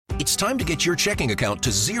It's time to get your checking account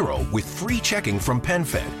to zero with free checking from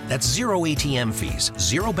PenFed. That's zero ATM fees,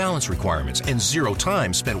 zero balance requirements, and zero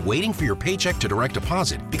time spent waiting for your paycheck to direct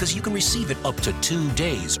deposit because you can receive it up to 2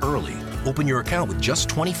 days early. Open your account with just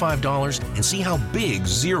 $25 and see how big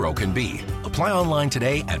zero can be. Apply online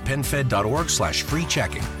today at PenFed.org/free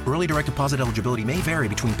checking. Early direct deposit eligibility may vary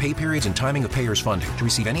between pay periods and timing of payers' funding. To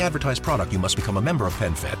receive any advertised product, you must become a member of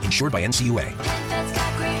PenFed, insured by NCUA. PenFed's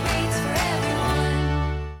got great rates for everyone.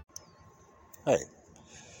 Hey,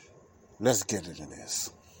 let's get into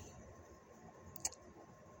this.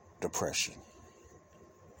 Depression.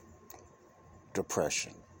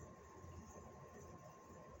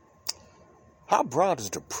 How broad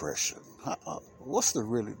is depression? What's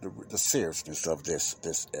the seriousness of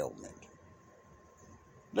this ailment?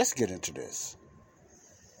 Let's get into this.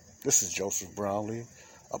 This is Joseph Brownlee,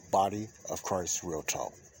 a Body of Christ Real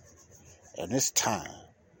Talk. And it's time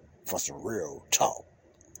for some real talk.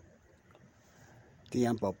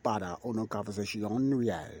 Tiempo para una conversación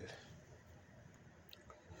real.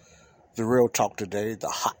 The real talk today, the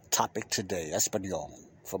hot topic today, Espanol,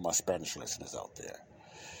 for my Spanish listeners out there,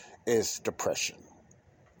 is depression.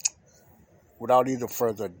 Without either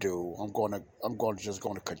further ado, I'm just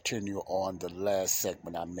going to continue on the last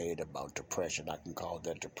segment I made about depression. I can call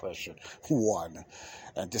that depression 1,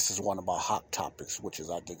 and this is one of my hot topics, which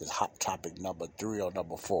is I think is hot topic number 3 or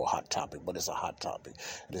number 4 hot topic, but it's a hot topic.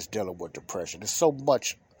 And it's dealing with depression. There's so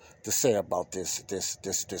much to say about this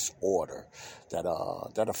disorder that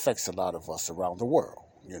affects a lot of us around the world.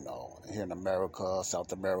 You know, here in America,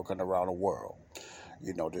 South America, and around the world.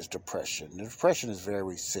 You know, there's depression. The depression is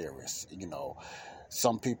very serious. You know,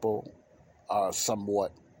 some people are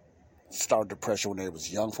somewhat start depression when they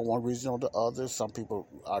was young for one reason or the other. Some people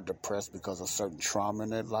are depressed because of certain trauma in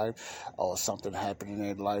their life or something happened in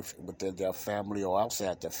their life within their family or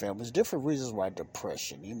outside their family. There's different reasons why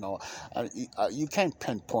depression, you know. You can't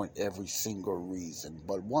pinpoint every single reason,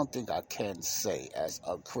 but one thing I can say as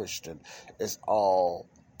a Christian is all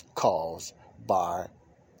caused by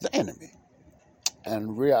the enemy.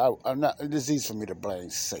 And it is easy for me to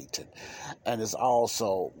blame Satan. And it's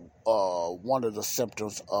also one of the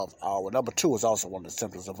symptoms of number 2 is also one of the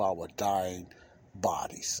symptoms of our dying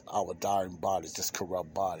bodies. Our dying bodies, just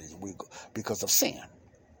corrupt bodies, because of sin.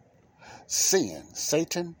 Sin,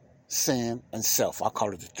 Satan, sin, and self. I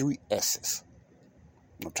call it the 3 S's.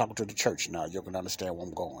 I'm talking to the church now. You can understand where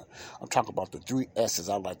I'm going. I'm talking about the 3 S's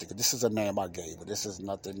I like to. This is a name I gave it. This is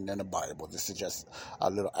nothing in the Bible. This is just a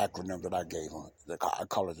little acronym that I gave them. I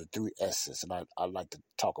call it the 3 S's. And I like to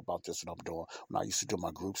talk about this when I'm doing, when I used to do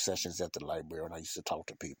my group sessions at the library, and I used to talk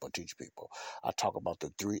to people, teach people. I talk about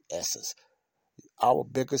the 3 S's. Our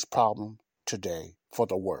biggest problem today for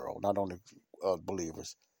the world, not only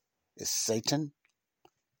believers, is Satan,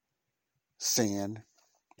 sin,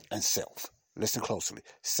 and self. Listen closely.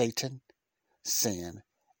 Satan, sin,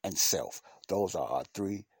 and self. Those are our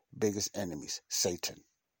 3 biggest enemies. Satan,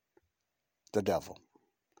 the devil,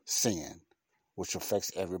 sin, which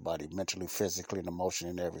affects everybody mentally, physically, and emotionally,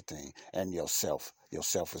 and everything, and yourself. Your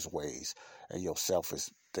selfish ways and your selfish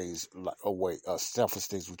things, selfish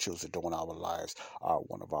things we choose to do in our lives are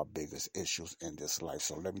one of our biggest issues in this life.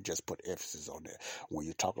 So let me just put emphasis on that. When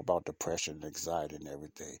you talk about depression and anxiety and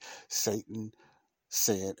everything, Satan,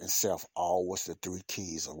 sin, and self always the 3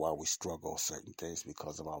 keys of why we struggle with certain things,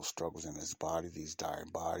 because of our struggles in this body, these dying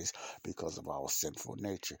bodies, because of our sinful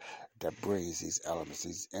nature that brings these elements,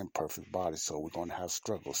 these imperfect bodies. So we're going to have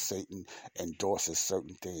struggles. Satan endorses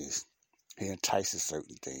certain things. He entices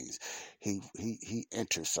certain things. He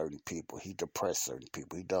enters certain people. He depresses certain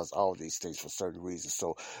people. He does all these things for certain reasons.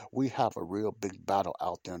 So we have a real big battle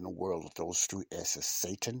out there in the world with those 3 S's: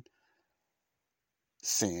 Satan,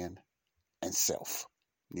 sin, and self.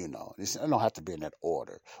 You know, it don't have to be in that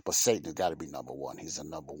order, but Satan has got to be number 1. He's the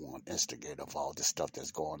number 1 instigator of all this stuff that's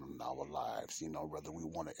going on in our lives. You know, whether we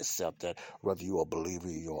want to accept that, whether you're a believer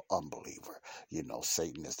or you're an unbeliever. You know,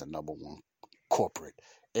 Satan is the number 1 corporate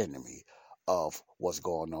enemy of what's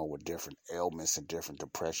going on with different ailments and different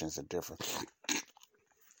depressions and different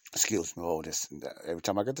excuse me, every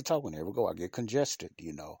time I get to talking, there we go, I get congested,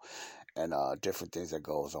 you know, and different things that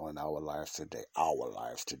goes on in our lives today,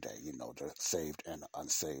 you know, the saved and the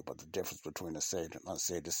unsaved. But the difference between the saved and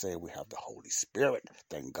unsaved is saying we have the Holy Spirit,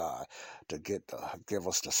 thank God, to give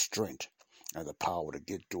us the strength and the power to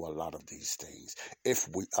get through a lot of these things if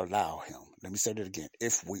we allow him. Let me say that again,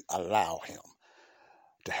 if we allow him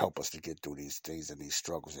to help us to get through these things and these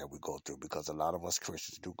struggles that we go through, because a lot of us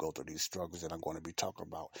Christians do go through these struggles that I'm going to be talking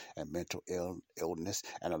about, and mental illness,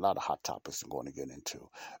 and a lot of hot topics I'm going to get into.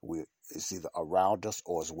 It's either around us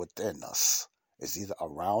or it's within us. It's either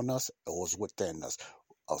around us or it's within us.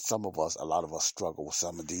 some of us, a lot of us struggle with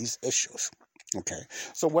some of these issues. Okay,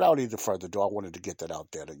 so without any further ado, I wanted to get that out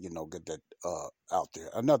there, to, get that out there.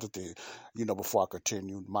 Another thing, before I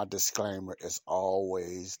continue, my disclaimer is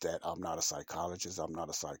always that I'm not a psychologist, I'm not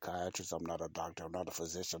a psychiatrist, I'm not a doctor, I'm not a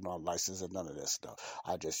physician, I'm not licensed, and none of that stuff.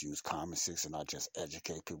 I just use common sense, and I just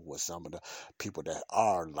educate people with some of the people that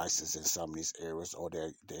are licensed in some of these areas, or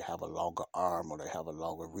they have a longer arm, or they have a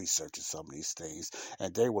longer research in some of these things,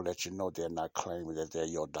 and they will let you know they're not claiming that they're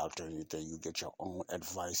your doctor or anything. You get your own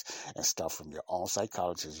advice and stuff from your own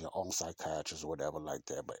psychologist, your own psychiatrist, whatever like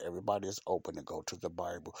that. But everybody is open to go to the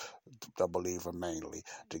Bible, the believer mainly,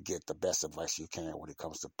 to get the best advice you can when it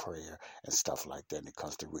comes to prayer and stuff like that, when it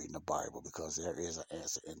comes to reading the Bible, because there is an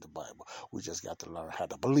answer in the Bible. We just got to learn how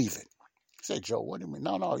to believe it. Say, Joe, what do you mean?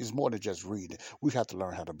 No, it's more than just reading. We have to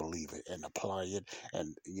learn how to believe it and apply it,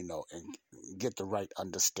 and and get the right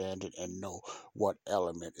understanding and know what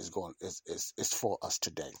element is for us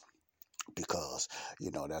today. Because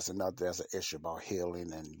there's an issue about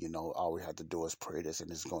healing, and all we have to do is pray this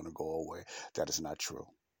and it's going to go away. That is not true.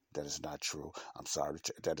 That is not true. I'm sorry.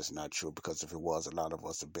 That is not true, because if it was, a lot of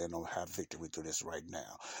us have been on have victory through this right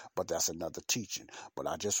now. But that's another teaching. But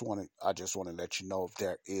I just want to let you know, if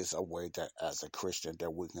there is a way that as a Christian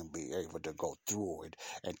that we can be able to go through it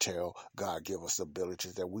until God give us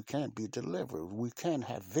abilities that we can be delivered. We can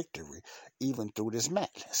have victory even through this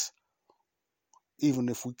madness. Even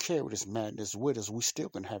if we carry this madness with us, we still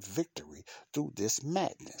can have victory through this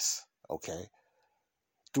madness. Okay?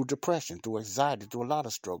 Through depression, through anxiety, through a lot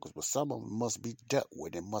of struggles. But some of them must be dealt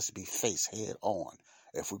with and must be faced head on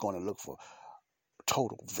if we're going to look for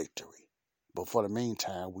total victory. But for the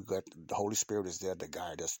meantime, we got the Holy Spirit is there to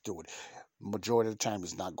guide us through it. Majority of the time,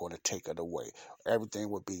 He's not going to take it away. Everything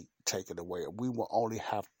will be taken away. We will only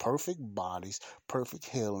have perfect bodies, perfect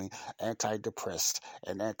healing, antidepressed,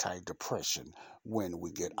 and anti-depression when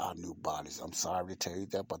we get our new bodies. I'm sorry to tell you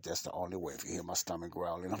that, but that's the only way. If you hear my stomach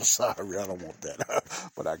growling, I'm sorry. I don't want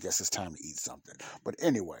that. But I guess it's time to eat something. But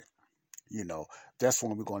anyway, that's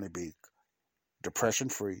when we're going to be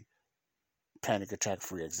depression-free, panic attack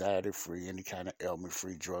free, anxiety free, any kind of ailment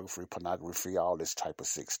free, drug free, pornography free, all this type of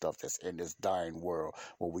sick stuff that's in this dying world,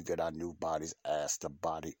 where we get our new bodies as the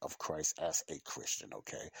body of Christ, as a Christian,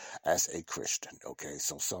 okay? As a Christian, okay?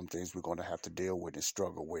 So some things we're going to have to deal with and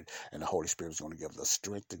struggle with, and the Holy Spirit is going to give us the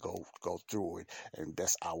strength to go through it, and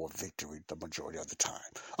that's our victory the majority of the time.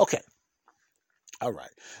 Okay. All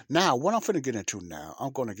right. Now, what I'm going to get into now,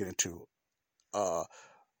 I'm going to get into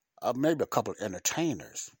maybe a couple of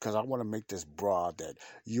entertainers, because I want to make this broad that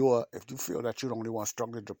if you feel that you're the only one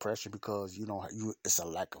struggling with depression because it's a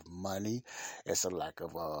lack of money, it's a lack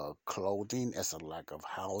of clothing, it's a lack of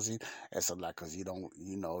housing, it's a lack of you're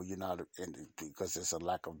not because it's a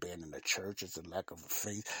lack of being in the church, it's a lack of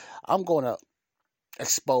faith. I'm going to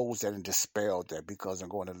expose that and dispel that, because I'm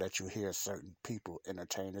going to let you hear certain people,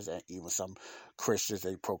 entertainers, and even some Christians,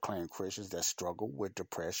 they proclaim Christians, that struggle with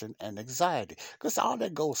depression and anxiety, because all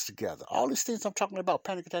that goes together. All these things I'm talking about,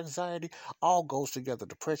 panic attack, anxiety, all goes together.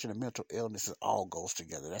 Depression and mental illness, all goes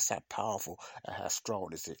together. That's how powerful and how strong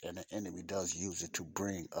it is, and the enemy does use it to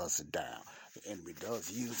bring us down. The enemy does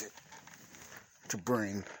use it to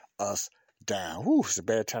bring us down. Whew, it's a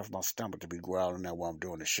bad time for my stomach to be growling now while I'm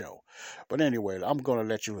doing the show. But anyway, I'm going to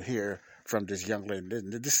let you hear from this young lady.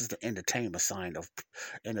 This is the entertainment side of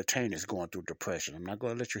entertainers going through depression. I'm not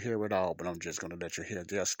going to let you hear it all, but I'm just going to let you hear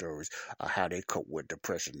their stories of how they cope with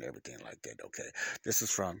depression and everything like that, okay? This is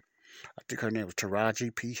from, I think her name was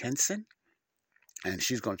Taraji P. Henson. And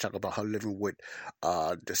she's going to talk about her living with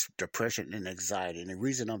this depression and anxiety. And the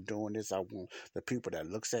reason I'm doing this, I want the people that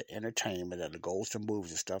looks at entertainment, that goes to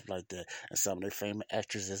movies and stuff like that, and some of their famous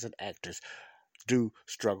actresses and actors do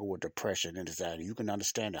struggle with depression and anxiety. You can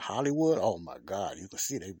understand in Hollywood, oh my God, you can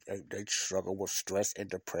see they struggle with stress and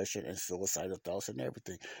depression and suicidal thoughts and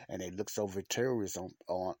everything, and they look so victorious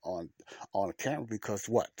on camera, because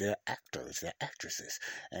what? They're actors, they're actresses,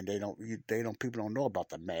 and people don't know about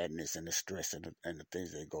the madness and the stress and the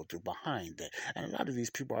things they go through behind that. And a lot of these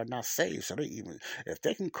people are not saved, so if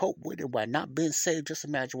they can cope with it by not being saved, just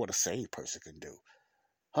imagine what a saved person can do.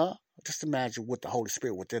 Huh? Just imagine with the Holy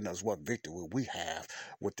Spirit within us, what victory we have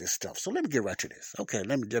with this stuff. So let me get right to this. Okay,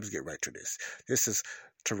 let me just get right to this. This is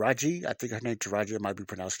Taraji. I think her name Taraji. I might be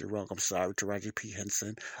pronouncing it wrong. I'm sorry. Taraji P.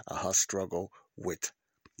 Henson. Her struggle with,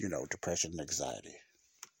 depression and anxiety.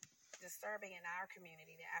 Disturbing in our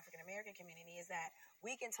community, the African American community, is that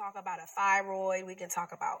we can talk about a thyroid, we can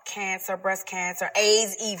talk about cancer, breast cancer,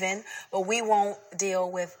 AIDS even, but we won't deal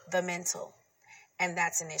with the mental. And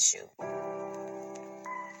that's an issue.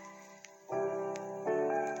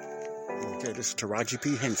 Hey, this is Taraji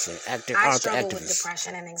P. Henson, actor, I author, struggle with activist.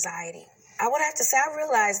 depression and anxiety. I would have to say I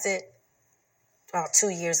realized it about 2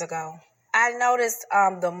 years ago. I noticed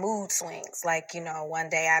the mood swings. Like, one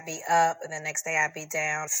day I'd be up and the next day I'd be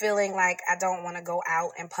down, feeling like I don't want to go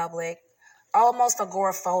out in public, almost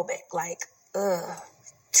agoraphobic, like,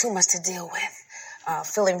 too much to deal with,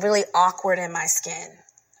 feeling really awkward in my skin,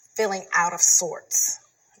 feeling out of sorts,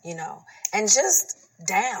 and just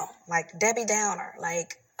down, like Debbie Downer,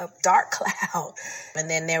 like a dark cloud. And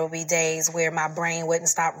then there would be days where my brain wouldn't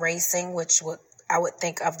stop racing, I would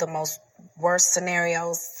think of the most worst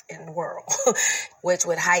scenarios in the world, which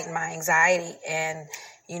would heighten my anxiety. And,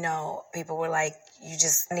 people were like, you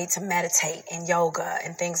just need to meditate and yoga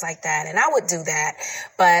and things like that. And I would do that,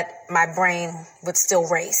 but my brain would still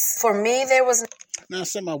race. For me, there was Now,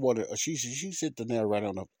 semi-water, she's hit the nail right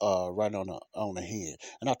on the head,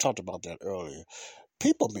 and I talked about that earlier.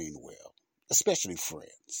 People mean well, especially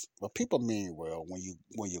friends, but people mean well when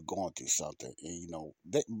you're going through something. And,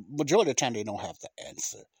 majority of the time they don't have the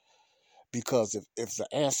answer, because if the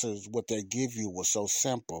answers what they give you was so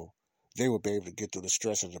simple, they would be able to get through the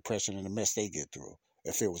stress and depression and the mess they get through.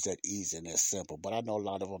 If it was that easy and that simple. But I know a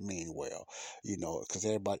lot of them mean well, because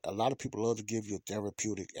a lot of people love to give you a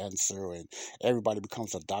therapeutic answer, and everybody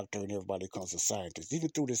becomes a doctor and everybody becomes a scientist. Even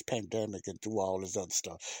through this pandemic and through all this other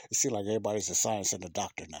stuff, it seems like everybody's a science and a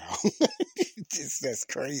doctor now. That's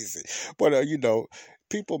crazy. But,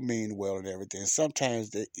 people mean well and everything.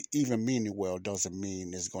 Sometimes even meaning well doesn't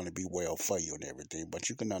mean it's going to be well for you and everything. But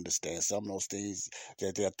you can understand some of those things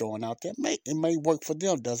that they're throwing out there. It may work for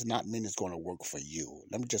them, does not mean it's going to work for you.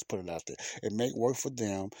 Let me just put it out there. It may work for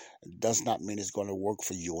them, does not mean it's going to work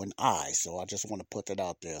for you and I. So I just want to put that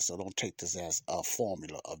out there. So don't take this as a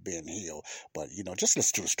formula of being healed. But, just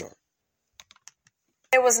listen to the story.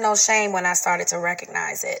 There was no shame when I started to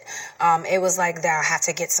recognize it. It was like that I have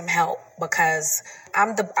to get some help because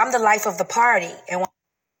I'm the life of the party. And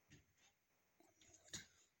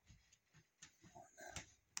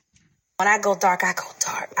when I go dark, I go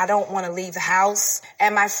dark. I don't want to leave the house.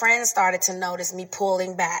 And my friends started to notice me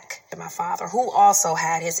pulling back. My father, who also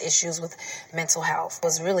had his issues with mental health,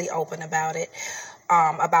 was really open about it,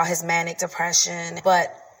 about his manic depression.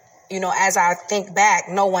 But as I think back,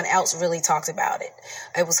 no one else really talked about it.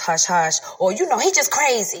 It was hush hush, or, he just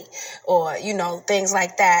crazy, or, things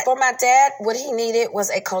like that. For my dad, what he needed was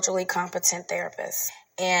a culturally competent therapist.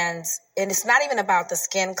 And it's not even about the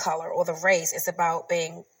skin color or the race. It's about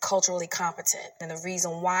being culturally competent. And the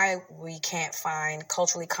reason why we can't find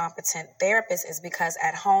culturally competent therapists is because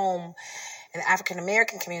at home, in the African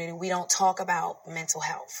American community, we don't talk about mental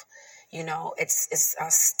health. It's a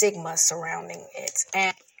stigma surrounding it.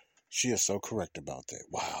 And she is so correct about that.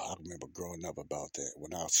 Wow, I remember growing up about that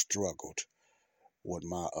when I struggled with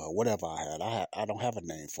my whatever I had. I don't have a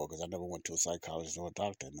name for it because I never went to a psychologist or a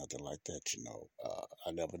doctor, nothing like that.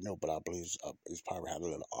 I never knew, but I believe it's probably had a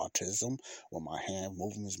little autism with my hand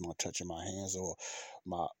movements, my touching my hands, or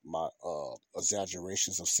my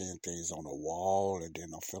exaggerations of seeing things on the wall, and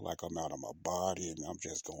then I feel like I'm out of my body and I'm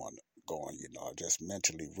just going, just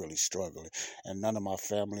mentally really struggling. And none of my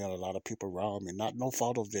family and a lot of people around me, not no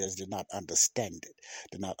fault of theirs, did not understand it.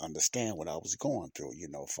 Did not understand what I was going through,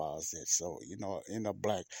 far as it. So,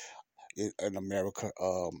 in America,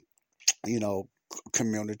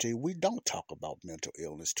 community, we don't talk about mental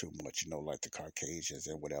illness too much, like the Caucasians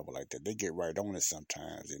and whatever like that. They get right on it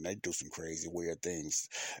sometimes and they do some crazy weird things,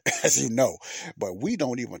 as you know. But we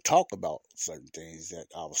don't even talk about certain things, that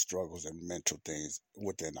our struggles and mental things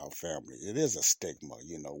within our family. It is a stigma,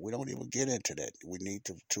 we don't even get into that. We need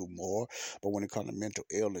to more. But when it comes to mental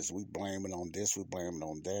illness, we blame it on this, we blame it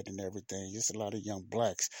on that and everything. Just a lot of young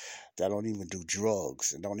blacks that don't even do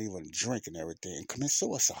drugs and don't even drink and everything and commit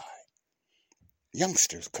suicide.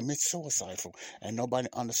 Youngsters commit suicide and nobody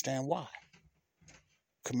understand why.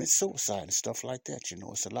 Commit suicide and stuff like that.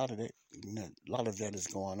 It's a lot of that. A lot of that is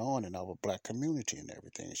going on in our black community and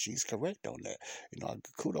everything. And she's correct on that.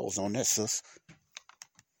 Kudos on that, sis.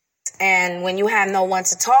 And when you have no one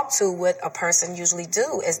to talk to, what a person usually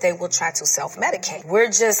do is they will try to self-medicate.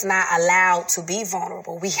 We're just not allowed to be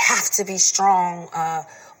vulnerable. We have to be strong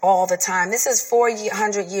all the time. This is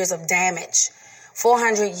 400 years of damage.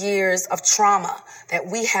 400 years of trauma that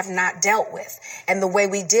we have not dealt with. And the way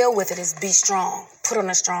we deal with it is be strong. Put on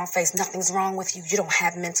a strong face. Nothing's wrong with you. You don't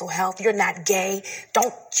have mental health. You're not gay.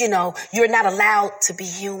 You're not allowed to be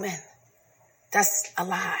human. That's a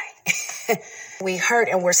lie. We hurt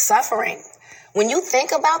and we're suffering. When you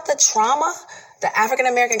think about the trauma the African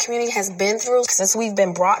American community has been through since we've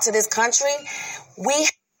been brought to this country,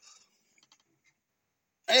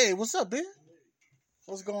 Hey, what's up, man?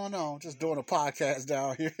 What's going on? Just doing a podcast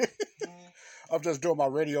down here. I'm just doing my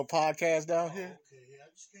radio podcast down here. Okay, yeah, I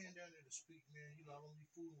just came down there to speak, man. You know, I don't be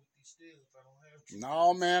fooling with these stairs if I don't have to.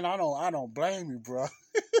 No, man, I don't blame you, bro.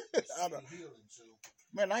 I don't healing, so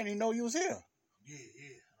Man, I didn't even know you was here.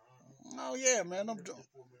 yeah. Oh yeah, man. I'm I'm finna go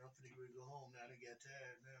home now. They got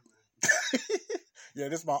tired now, man. Yeah,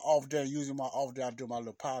 this is my off day. Usually my off day, I do my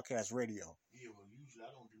little podcast radio. Yeah, well, usually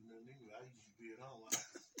I don't do nothing anyway. I usually be at home.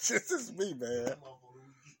 This is me, man. I'm off on the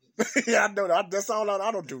weekend. Yeah, I know that. That's all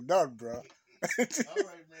I don't do nothing, bro. All right, man.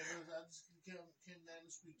 I just came down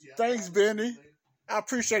to speak to you. Thanks, Benny. I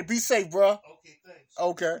appreciate it. Be safe, bro. Okay, thanks.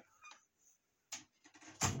 Okay.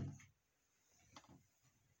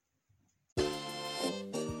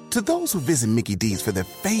 To those who visit Mickey D's for their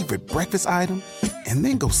favorite breakfast item and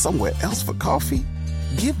then go somewhere else for coffee,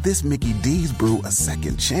 give this Mickey D's brew a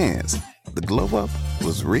second chance. The glow up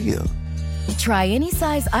was real. Try any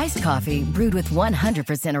size iced coffee brewed with 100%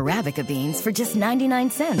 Arabica beans for just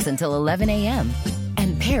 99 cents until 11 a.m.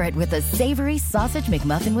 And pair it with a savory sausage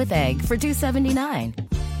McMuffin with egg for $2.79.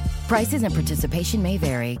 Prices and participation may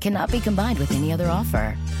vary. Cannot be combined with any other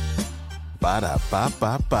offer.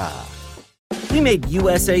 Ba-da-ba-ba-ba. We made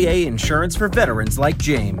USAA insurance for veterans like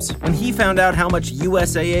James. When he found out how much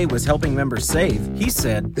USAA was helping members save, he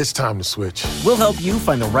said, "It's time to switch." "We'll help you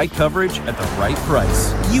find the right coverage at the right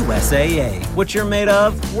price." USAA. What you're made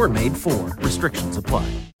of, we're made for. Restrictions apply.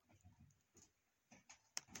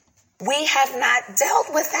 We have not dealt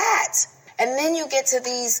with that. And then you get to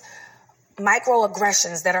these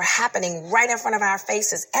microaggressions that are happening right in front of our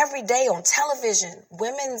faces every day on television.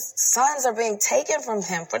 Women's sons are being taken from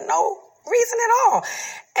them for no reason at all.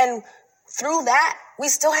 And through that, we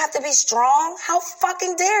still have to be strong. How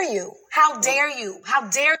fucking dare you? How dare you? How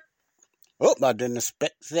dare Oh, I didn't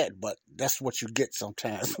expect that, but that's what you get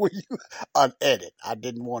sometimes when you unedit. I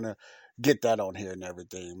didn't want to get that on here and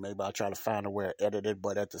everything. Maybe I'll try to find a way to edit it,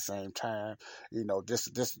 but at the same time, you know, this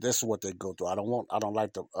is what they go through. I don't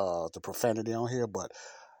like the profanity on here, but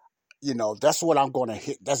you know, that's what I'm going to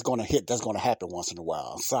hit. That's going to happen once in a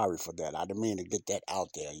while. I'm sorry for that. I didn't mean to get that out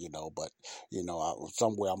there, you know, but, you know,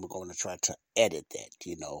 somewhere I'm going to try to edit that,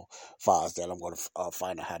 you know, as far as that, I'm going to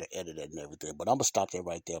find out how to edit it and everything. But I'm going to stop there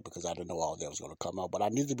right there because I didn't know all that was going to come out. But I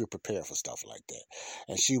need to be prepared for stuff like that.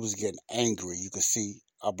 And she was getting angry. You could see,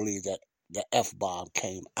 I believe that the F-bomb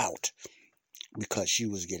came out because she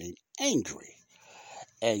was getting angry.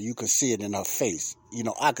 And you could see it in her face. You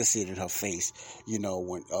know, I could see it in her face, you know,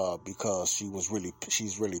 when because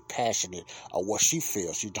she's really passionate of what she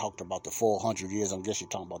feels. She talked about the 400 years. I guess she's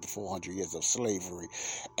talking about the 400 years of slavery.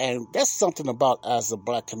 And that's something about as a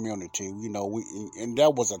black community, you know, and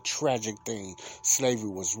that was a tragic thing. Slavery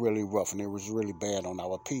was really rough and it was really bad on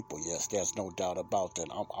our people. Yes, there's no doubt about that.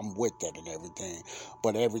 I'm with that and everything.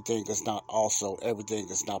 But everything is not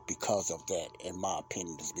because of that. In my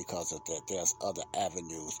opinion, it's because of that. There's other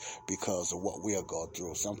avenues because of what we are going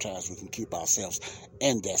through. Sometimes we can keep ourselves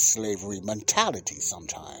in that slavery mentality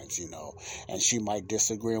sometimes, you know, and she might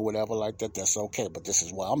disagree or whatever like that. That's okay. But this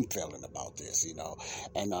is what I'm feeling about this, you know,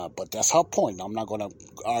 and, but that's her point. I'm not going to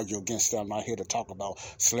argue against that. I'm not here to talk about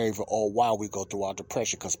slavery or why we go through our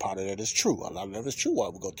depression, because part of that is true. A lot of that is true why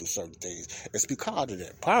we go through certain things. It's because of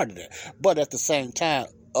that, part of that. But at the same time,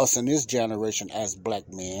 us in this generation as black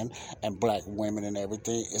men and black women and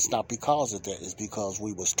everything, it's not because of that. It's because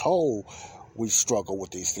we was told we struggle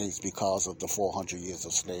with these things because of the 400 years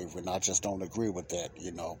of slavery. And I just don't agree with that,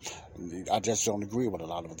 you know. I just don't agree with a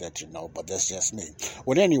lot of that, you know, but that's just me.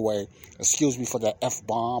 Well, anyway, excuse me for that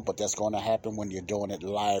F-bomb, but that's going to happen when you're doing it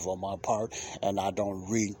live on my part. And I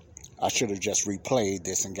should have just replayed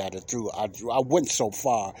this and got it through. I went so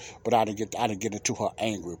far, but I didn't get into her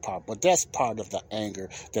angry part. But that's part of the anger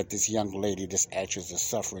that this young lady, this actress, is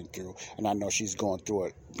suffering through. And I know she's going through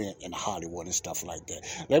it being in Hollywood and stuff like that.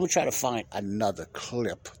 Let me try to find another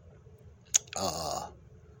clip of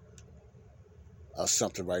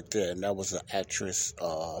something right there. And that was the actress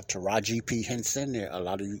Taraji P. Henson. A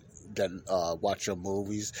lot of you that watch her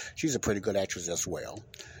movies, she's a pretty good actress as well.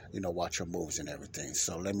 You know, watch her movies and everything.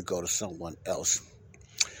 So let me go to someone else.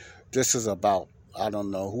 This is about, I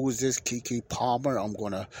don't know, who is this? Keke Palmer. I'm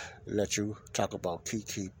going to let you talk about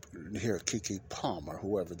Keke Palmer,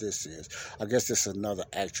 whoever this is. I guess this is another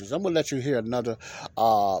actress. I'm going to let you hear another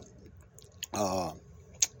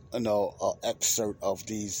excerpt of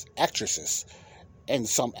these actresses. And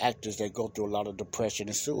some actors, they go through a lot of depression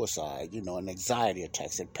and suicide, you know, and anxiety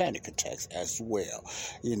attacks and panic attacks as well,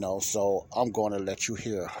 you know. So I'm going to let you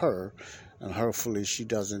hear her And hopefully she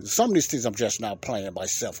doesn't. Some of these things I'm just not playing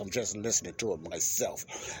myself. I'm just listening to it myself.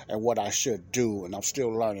 And what I should do, and I'm still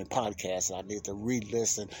learning podcasts, I need to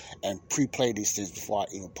re-listen and pre-play these things before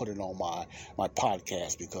I even put it on my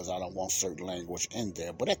podcast, because I don't want certain language in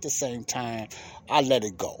there. But at the same time, I let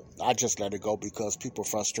it go. I just let it go because people's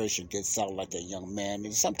frustration gets out like a young man.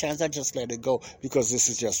 And sometimes I just let it go because this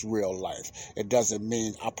is just real life. It doesn't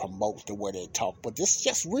mean I promote the way they talk, but this is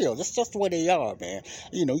just real. This is just the way they are, man.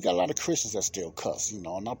 You know, you got a lot of Christians that still cuss, you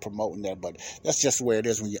know. I'm not promoting that, but that's just where it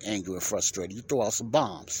is when you're angry and frustrated. You throw out some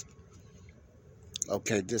bombs.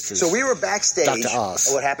 Okay, this is... So we were backstage Dr. Oz.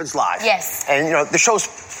 at What Happens Live. Yes. And, you know, the show's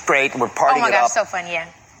great, and we're partying Oh my it gosh, up. so fun, yeah.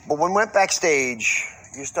 But when we went backstage,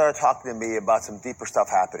 you started talking to me about some deeper stuff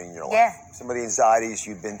happening in your life. Yeah. Some of the anxieties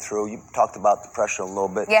you've been through. You talked about depression a little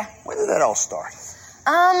bit. Yeah. When did that all start?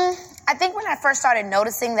 I think when I first started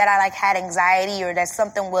noticing that I had anxiety, or that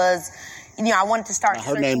something was, I wanted to start.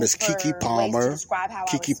 Her name is Keke Palmer.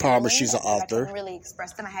 Keke Palmer, she's an author. I couldn't really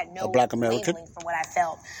express them. I had no a Black American for what I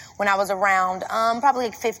felt when I was around, probably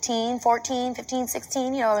like 15,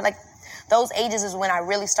 16, like those ages is when I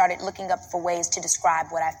really started looking up for ways to describe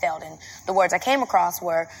what I felt. And the words I came across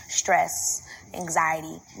were stress,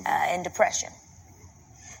 anxiety, and depression.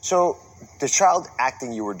 So the child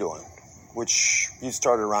acting you were doing, which you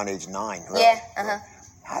started around age 9, right? Yeah, uh-huh.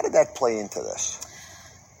 How did that play into this?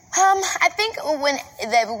 I think when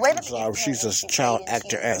the way that she's a child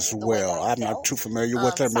actor as well. I'm not too familiar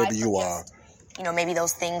with her. Maybe you are. Maybe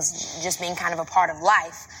those things just being kind of a part of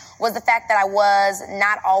life, was the fact that I was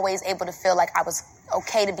not always able to feel like I was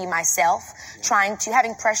okay to be myself,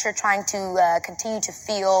 having pressure, trying to continue to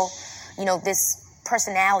feel, this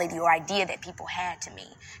personality or idea that people had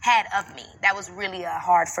of me. That was really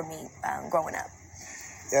hard for me growing up.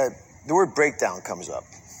 Yeah, the word breakdown comes up.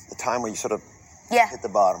 The time when you sort of hit the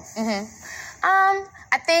bottom. Mm-hmm.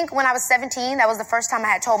 I think when I was 17, that was the first time I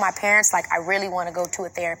had told my parents, I really want to go to a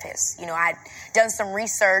therapist. I'd done some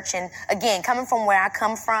research, and again, coming from where I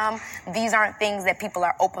come from, these aren't things that people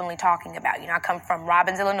are openly talking about. I come from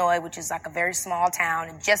Robbins, Illinois, which is like a very small town,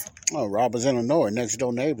 and Robbins, Illinois, next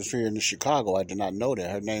door neighbors here in Chicago. I did not know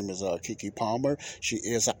that. Her name is Keke Palmer. She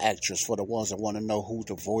is an actress. For the ones that want to know who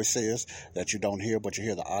the voice is that you don't hear, but you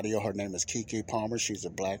hear the audio, her name is Keke Palmer. She's a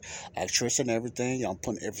Black actress and everything. I'm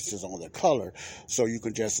putting emphasis on the color so you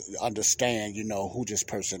can just understand, who this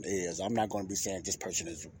person is. I'm not going to be saying this person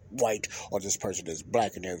is white or this person is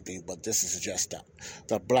Black and everything, but this is just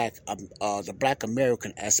the Black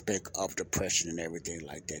American aspect of depression and everything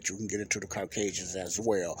like that. You can get into the Caucasians as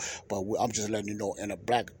well, but I'm just letting you know in a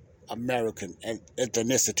Black American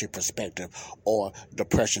ethnicity perspective, or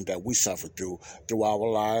depression that we suffer through our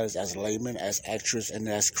lives as laymen, as actors, and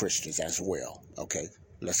as Christians as well. Okay,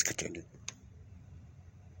 let's continue.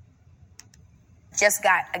 Just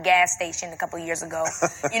got a gas station a couple of years ago.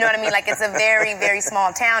 You know what I mean? It's a very, very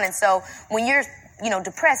small town. And so when you're,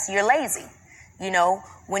 depressed, you're lazy.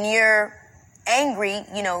 When you're angry,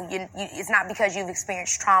 it's not because you've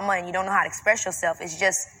experienced trauma and you don't know how to express yourself. It's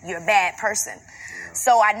just you're a bad person.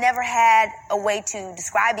 So I never had a way to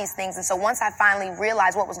describe these things. And so once I finally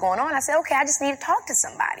realized what was going on, I said, okay, I just need to talk to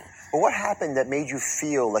somebody. But what happened that made you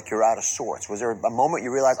feel like you're out of sorts? Was there a moment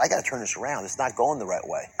you realized, I got to turn this around? It's not going the right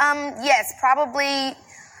way. Yes, probably.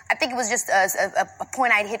 I think it was just a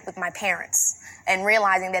point I'd hit with my parents, and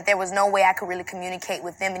realizing that there was no way I could really communicate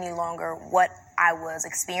with them any longer what I was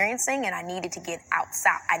experiencing, and I needed to get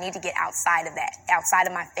outside. I need to get outside of that, outside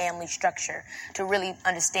of my family structure, to really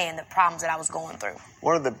understand the problems that I was going through.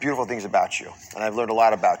 One of the beautiful things about you, and I've learned a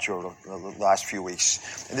lot about you over the last few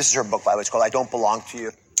weeks, and this is her book, by the way, it's called I Don't Belong to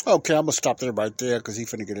You. Okay, I'm going to stop there right there because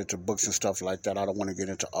he's finna get into books and stuff like that. I don't want to get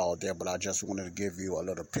into all that, but I just wanted to give you a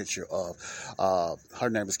little picture of, her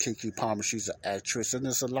name is Keke Palmer. She's an actress, and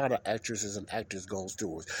there's a lot of actresses and actors goes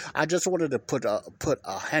through it. I just wanted to put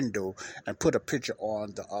a handle and put a picture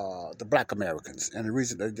on the Black Americans. And the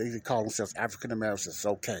reason they call themselves African Americans is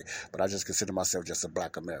okay, but I just consider myself just a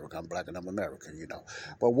Black American. I'm Black and I'm American,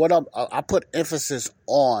 But what I put emphasis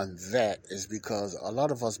on that is because a lot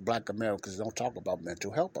of us Black Americans don't talk about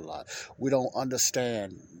mental health a lot. We don't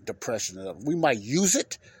understand depression. We might use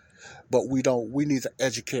it, but we need to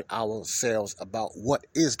educate ourselves about what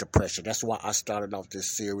is depression. That's why I started off this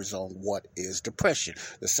series on what is depression.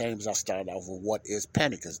 The same as I started off with what is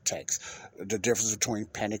panic attacks. The difference between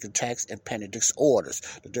panic attacks and panic disorders.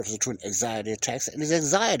 The difference between anxiety attacks and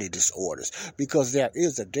anxiety disorders. Because there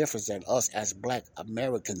is a difference in us as Black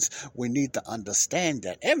Americans. We need to understand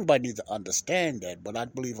that. Everybody needs to understand that. But I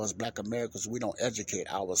believe us Black Americans, we don't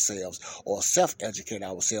educate ourselves or self-educate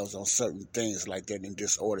ourselves on certain things like that and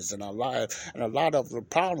disorders in our life. life. And a lot of the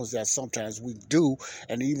problems that sometimes we do,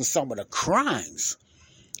 and even some of the crimes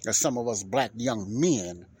that some of us black young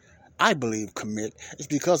men, I believe, commit, is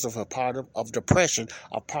because of a part of depression,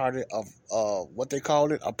 a part of what they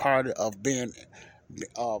call it, a part of being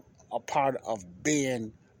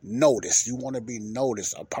noticed. You want to be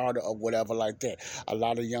noticed, a part of whatever like that. A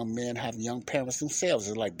lot of young men have young parents themselves.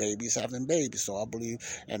 It's like babies having babies. So I believe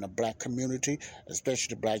in the black community,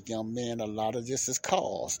 especially the black young men, a lot of this is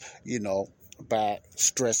caused, by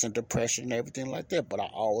stress and depression and everything like that. But I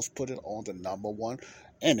always put it on the number one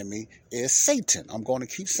enemy is Satan. I'm going to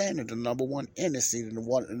keep saying it. The number one enemy,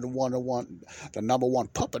 the number one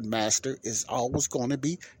puppet master is always going to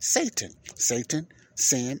be Satan. Satan,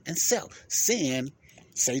 sin, and self.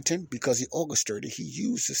 Satan, because he orchestrated, he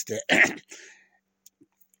uses that.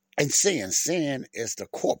 And sin is the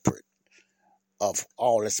corporate of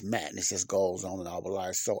all this madness that goes on in our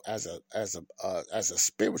lives. So as a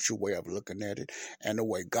spiritual way of looking at it, and the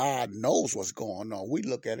way God knows what's going on, we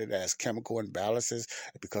look at it as chemical imbalances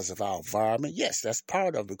because of our environment. Yes, that's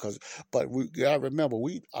part of it. But we gotta remember,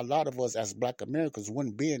 a lot of us as Black Americans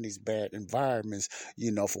wouldn't be in these bad environments,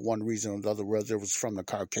 for one reason or another, whether it was from the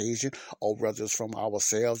Caucasian or whether it's from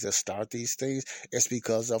ourselves that start these things. It's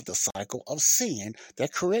because of the cycle of sin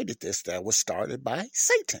that created this, that was started by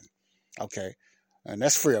Satan. Okay. And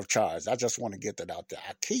that's free of charge. I just want to get that out there.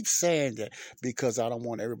 I keep saying that because I don't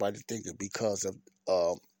want everybody to think it because of,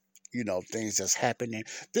 things that's happening.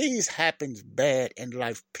 Things happen bad in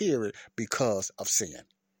life, period, because of sin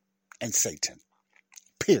and Satan,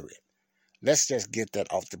 period. Let's just get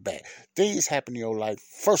that off the bat. Things happen in your life,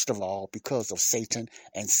 first of all, because of Satan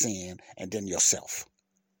and sin, and then yourself.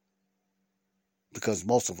 Because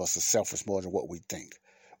most of us are selfish more than what we think.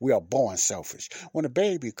 We are born selfish. When a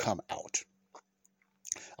baby come out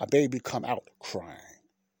crying.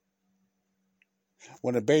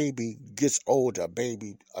 When a baby gets older, a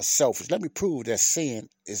baby is selfish. Let me prove that sin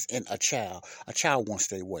is in a child. A child wants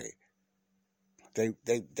their way.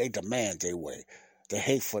 They demand their way.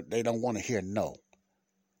 They don't want to hear no.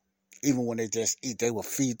 Even when they just eat, they will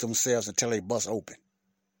feed themselves until they bust open.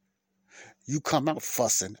 You come out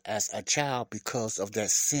fussing as a child because of that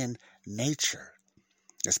sin nature.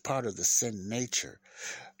 It's part of the sin nature.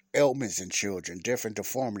 Ailments in children, different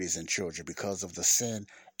deformities in children because of the sin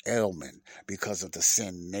ailment, because of the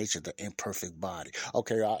sin nature, the imperfect body.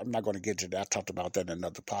 Okay, I'm not going to get to that. I talked about that in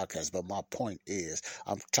another podcast, but my point is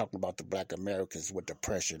I'm talking about the Black Americans with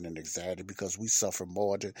depression and anxiety because we suffer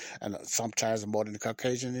more than, and sometimes more than the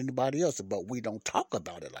Caucasian and anybody else, but we don't talk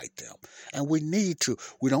about it like them. And we need to.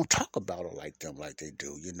 We don't talk about it like them like they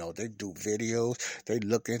do. They do videos, they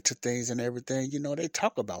look into things and everything. They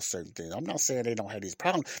talk about certain things. I'm not saying they don't have these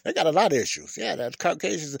problems. They got a lot of issues. Yeah, the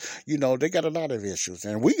Caucasians, they got a lot of issues.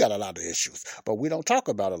 And we got a lot of issues, but we don't talk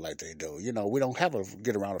about it like they do. We don't have a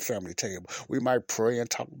get around a family table. We might pray and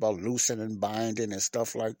talk about loosening and binding and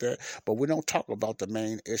stuff like that, but we don't talk about the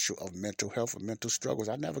main issue of mental health and mental struggles.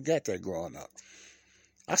 I never got that growing up.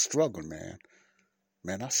 I struggled, man.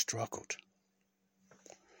 I struggled.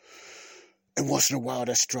 And once in a while,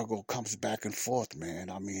 that struggle comes back and forth, man.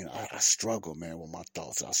 I mean, I struggle, man, with my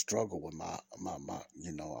thoughts. I struggle with my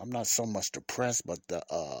I'm not so much depressed, but the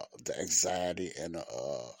anxiety and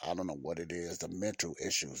I don't know what it is, the mental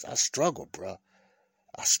issues. I struggle, bruh.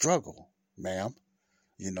 I struggle, ma'am.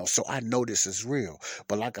 So I know this is real.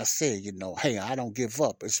 But like I said, hey, I don't give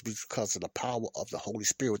up. It's because of the power of the Holy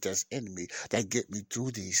Spirit that's in me that get me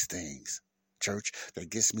through these things, church, that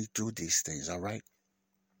gets me through these things, all right?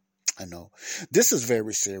 I know this is a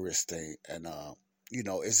very serious thing, and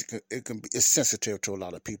it's sensitive to a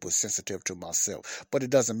lot of people. It's sensitive to myself, but it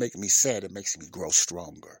doesn't make me sad. It makes me grow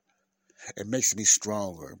stronger. It makes me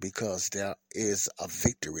stronger because there is a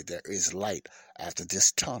victory. There is light after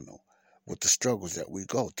this tunnel with the struggles that we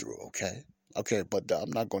go through. Okay, but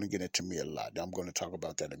I'm not going to get into me a lot. I'm going to talk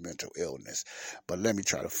about that in mental illness, but let me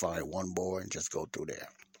try to find one more and just go through there.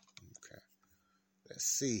 Okay, let's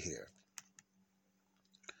see here.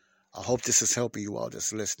 I hope this is helping you all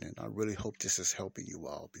that's listening. I really hope this is helping you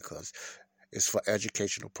all because it's for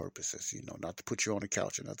educational purposes, not to put you on the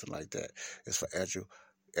couch or nothing like that. It's for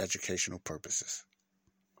educational purposes.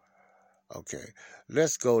 Okay,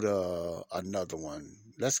 let's go to another one.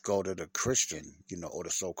 Let's go to the Christian, or the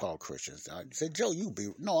so-called Christians. I say, Joe,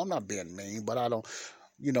 no, I'm not being mean, but I don't,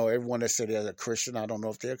 everyone that said they're a Christian, I don't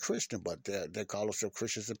know if they're a Christian, but they call themselves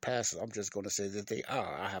Christians and pastors. I'm just going to say that they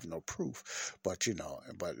are. I have no proof, but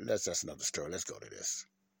that's another story. Let's go to this.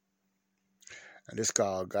 And this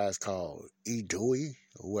guy's called E. Dewey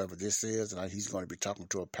whoever this is, and he's going to be talking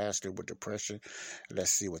to a pastor with depression.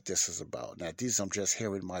 Let's see what this is about. Now, these I'm just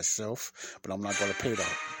hearing myself, but I'm not going to play the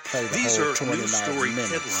These whole are 29 news story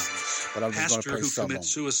minutes. headlines. But I'm just going to Pastor play who some of them. commits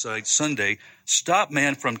suicide Sunday stopped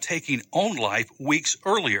man from taking own life weeks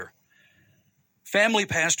earlier. Family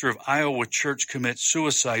pastor of Iowa church commits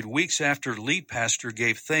suicide weeks after lead pastor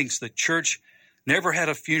gave thanks that church never had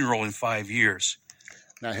a funeral in 5 years.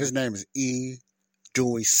 Now, his name is E.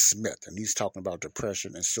 Dewey Smith, and he's talking about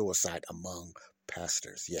depression and suicide among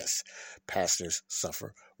pastors. Yes, pastors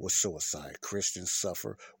suffer with suicide. Christians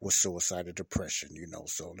suffer with suicide and depression,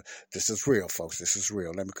 So this is real, folks. This is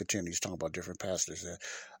real. Let me continue. He's talking about different pastors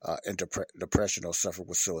in depression or suffer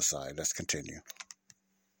with suicide. Let's continue.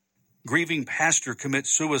 Grieving pastor commits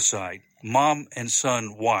suicide. Mom and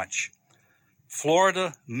son watch.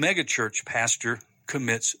 Florida megachurch pastor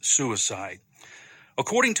commits suicide.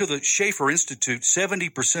 According to the Schaefer Institute,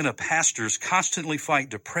 70% of pastors constantly fight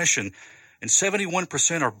depression and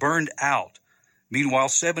 71% are burned out. Meanwhile,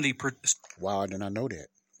 70%. Wow, I did not know that.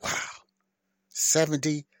 Wow.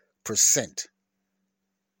 70%.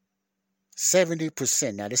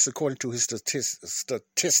 70%. Now, this is according to his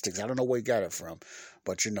statistics. I don't know where he got it from,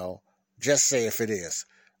 but just say if it is.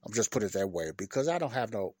 I'm just put it that way because I don't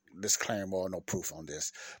have no disclaimer or no proof on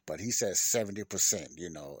this. But he says 70%.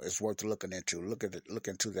 It's worth looking into. Look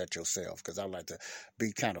into that yourself because I like to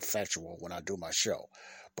be kind of factual when I do my show.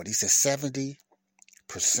 But he says 70%.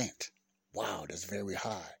 Wow, that's very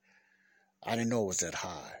high. I didn't know it was that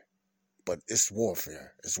high. But it's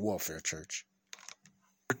warfare. It's warfare, church.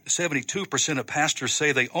 72% of pastors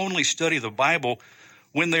say they only study the Bible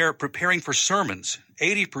when they are preparing for sermons.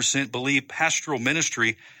 80% believe pastoral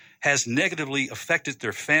ministry has negatively affected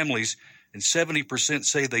their families, and 70%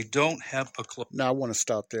 say they don't have a clue. Now, I want to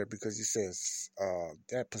stop there because he says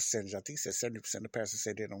that percentage, I think he said 70% of pastors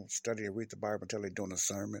say they don't study and read the Bible until they're doing a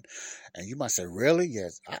sermon. And you might say, really?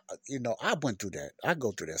 Yes. I went through that. I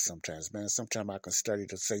go through that sometimes, man. Sometimes I can study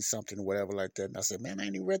to say something or whatever like that. And I say, man, I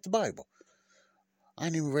ain't even read the Bible. I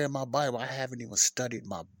ain't even read my Bible. I haven't even studied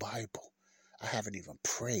my Bible. I haven't even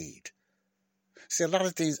prayed. See, a lot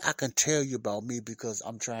of things I can tell you about me because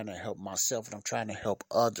I'm trying to help myself and I'm trying to help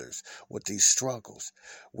others with these struggles.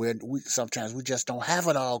 Sometimes we just don't have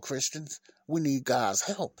it all, Christians. We need God's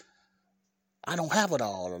help. I don't have it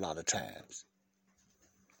all a lot of times.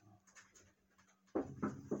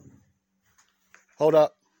 Hold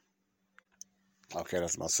up. Okay,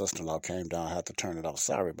 that's my sister-in-law came down. I had to turn it off.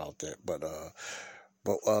 Sorry about that. But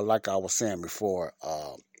like I was saying before,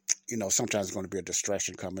 sometimes it's going to be a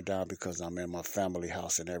distraction coming down because I'm in my family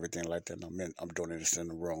house and everything like that. And I'm doing this in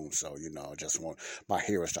the room. So, I just want my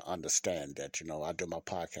hearers to understand that, I do my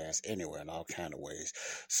podcast anywhere in all kind of ways.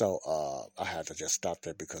 So, I had to just stop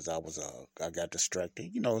that because I got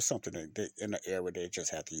distracted. Something in the area, they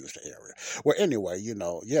just had to use the area. Well, anyway,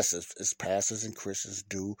 yes, it's pastors and Christians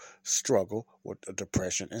do struggle with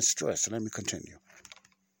depression and stress. So let me continue.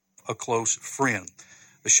 A close friend.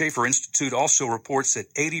 The Schaefer Institute also reports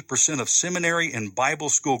that 80% of seminary and Bible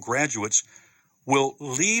school graduates will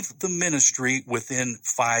leave the ministry within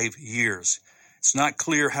 5 years. It's not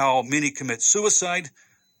clear how many commit suicide,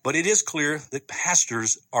 but it is clear that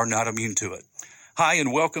pastors are not immune to it. Hi,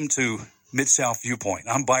 and welcome to Mid-South Viewpoint.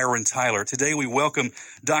 I'm Byron Tyler. Today we welcome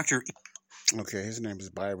Dr. Okay, his name is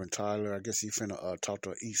Byron Tyler. I guess he finna talk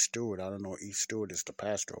to E. Stewart. I don't know if E. Stewart is the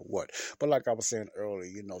pastor or what. But like I was saying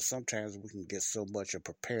earlier, sometimes we can get so much of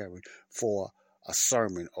preparing for a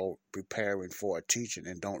sermon or preparing for a teaching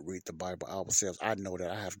and don't read the Bible ourselves. I know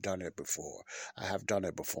that I have done it before.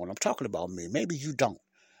 And I'm talking about me. Maybe you don't.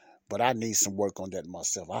 But I need some work on that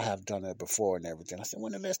myself. I have done it before and everything. I said,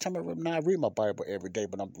 when the last time I read my Bible every day,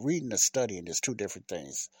 but I'm reading and studying. There's two different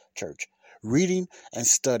things, church. Reading and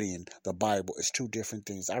studying the Bible is two different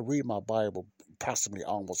things. I read my Bible possibly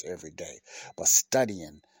almost every day. But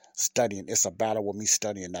studying, it's a battle with me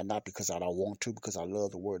studying. Now, not because I don't want to, because I love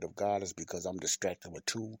the Word of God. It's because I'm distracted with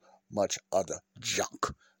too much other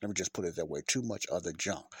junk. Let me just put it that way. Too much other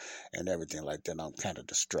junk and everything like that. I'm kind of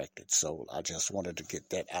distracted. So I just wanted to get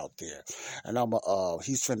that out there. And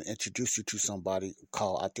he's going to introduce you to somebody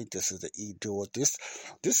called, I think this is the E-Doer. This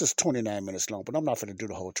is 29 minutes long, but I'm not going to do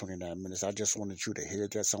the whole 29 minutes. I just wanted you to hear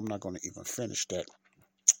that, so I'm not going to even finish that.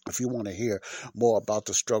 If you want to hear more about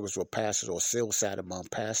the struggles with pastors or suicide among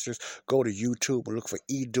pastors, go to YouTube and look for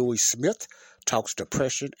E. Dewey Smith Talks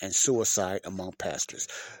Depression and Suicide Among Pastors.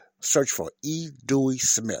 Search for E. Dewey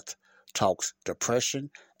Smith Talks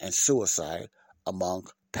Depression and Suicide Among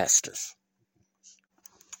Pastors.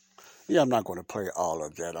 Yeah, I'm not going to play all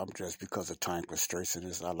of that. I'm just because of time constraints.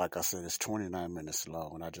 Like I said, it's 29 minutes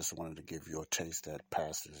long, and I just wanted to give you a taste that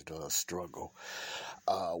pastors does struggle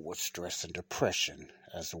with stress and depression,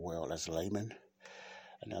 as well as laymen,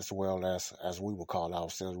 and as well as we would call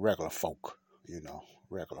ourselves, regular folk,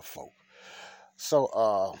 regular folk.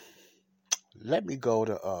 So let me go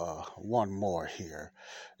to one more here.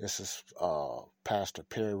 This is Pastor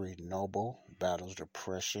Perry Noble, Battles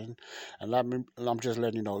Depression. And I'm just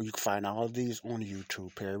letting you know, you can find all of these on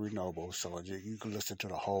YouTube, Perry Noble. So you can listen to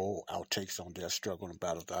the whole outtakes on their struggle and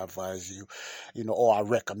battles. I advise you, or I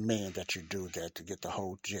recommend that you do that to get the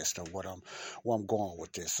whole gist of where I'm going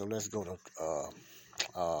with this. So let's go to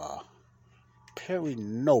Perry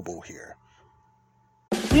Noble here.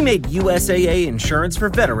 We made USAA insurance for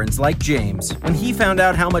veterans like James. When he found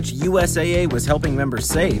out how much USAA was helping members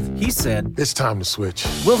save, he said, "It's time to switch.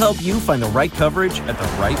 We'll help you find the right coverage at the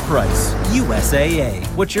right price. USAA.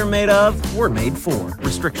 What you're made of, we're made for.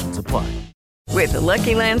 Restrictions apply." With the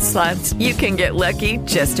Lucky Land Slots, you can get lucky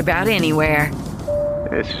just about anywhere.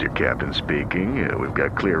 This is your captain speaking. We've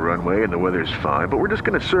got clear runway and the weather's fine, but we're just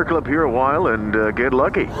going to circle up here a while and get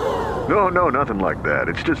lucky. No, nothing like that.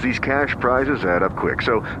 It's just these cash prizes add up quick.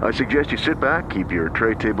 So I suggest you sit back, keep your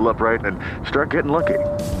tray table upright, and start getting lucky.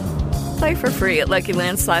 Play for free at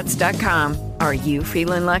LuckyLandSlots.com. Are you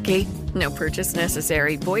feeling lucky? No purchase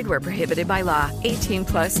necessary. Void where prohibited by law. 18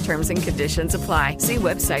 plus terms and conditions apply. See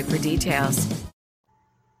website for details.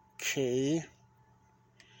 Okay.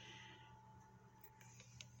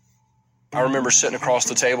 I remember sitting across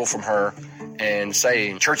the table from her and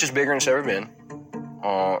saying, church is bigger than it's ever been.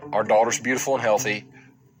 Our daughter's beautiful and healthy.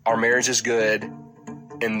 Our marriage is good.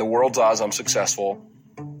 In the world's eyes, I'm successful.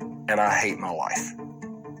 And I hate my life.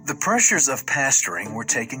 The pressures of pastoring were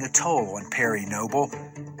taking a toll on Perry Noble.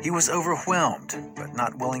 He was overwhelmed, but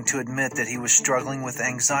not willing to admit that he was struggling with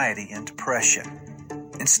anxiety and depression.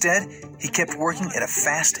 Instead, he kept working at a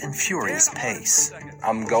fast and furious pace.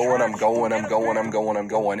 I'm going.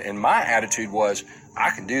 And my attitude was, I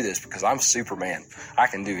can do this because I'm Superman. I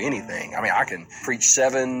can do anything. I mean, I can preach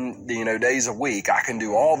 7, days a week. I can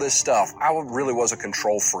do all this stuff. I really was a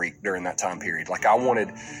control freak during that time period. Like I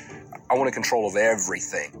wanted control of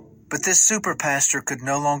everything. But this super pastor could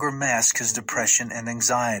no longer mask his depression and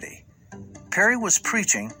anxiety. Perry was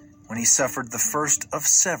preaching when he suffered the first of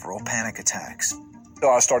several panic attacks. So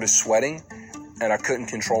I started sweating, and I couldn't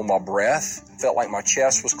control my breath. Felt like my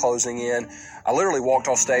chest was closing in. I literally walked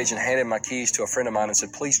off stage and handed my keys to a friend of mine and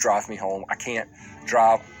said, please drive me home. I can't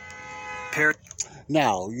drive.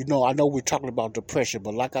 Now, I know we're talking about depression,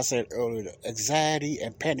 but like I said earlier, anxiety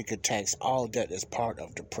and panic attacks, all that is part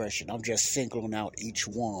of depression. I'm just singling out each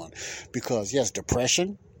one because, yes,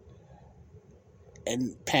 depression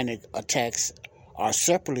and panic attacks are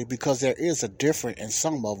separately because there is a different, and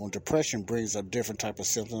some of them, depression brings a different type of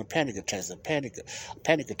symptom than panic attacks. And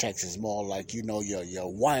panic attacks is more like, you're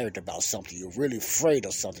wired about something. You're really afraid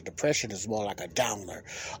of something. Depression is more like a downer.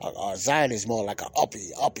 Anxiety is more like a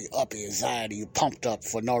uppy anxiety. You're pumped up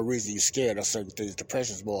for no reason. You're scared of certain things.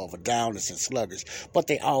 Depression is more of a downness and sluggish. But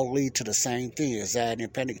they all lead to the same thing. Anxiety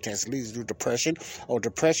and panic attacks leads to depression, or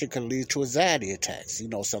depression can lead to anxiety attacks,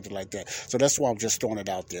 something like that. So that's why I'm just throwing it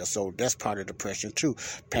out there. So that's part of depression too.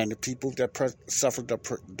 Panic people that suffer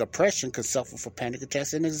depression can suffer from panic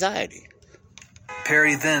attacks and anxiety.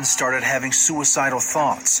 Perry then started having suicidal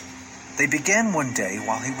thoughts. They began one day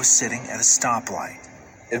while he was sitting at a stoplight.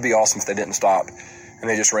 It'd be awesome if they didn't stop and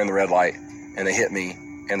they just ran the red light and they hit me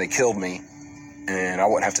and they killed me and I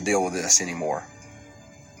wouldn't have to deal with this anymore.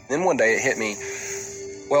 Then one day it hit me,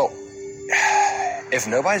 well, if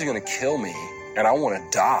nobody's going to kill me and I want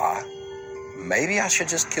to die, maybe I should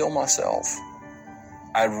just kill myself.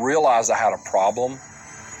 I realized I had a problem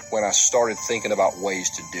when I started thinking about ways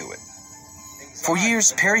to do it. For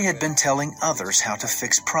years, Perry had been telling others how to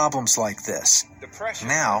fix problems like this.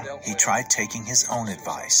 Now, he tried taking his own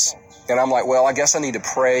advice. And I'm like, well, I guess I need to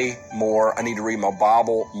pray more. I need to read my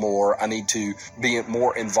Bible more. I need to be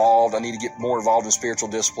more involved. I need to get more involved in spiritual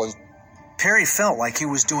disciplines. Perry felt like he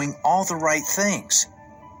was doing all the right things,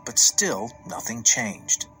 but still nothing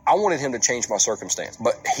changed. I wanted him to change my circumstance,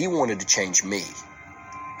 but he wanted to change me.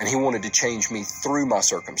 And he wanted to change me through my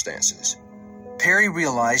circumstances. Perry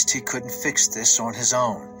realized he couldn't fix this on his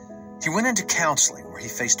own. He went into counseling where he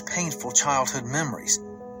faced painful childhood memories,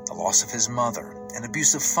 the loss of his mother, an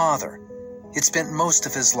abusive father. He'd spent most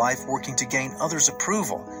of his life working to gain others'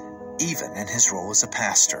 approval, even in his role as a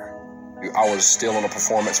pastor. I was still in a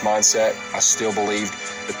performance mindset. I still believed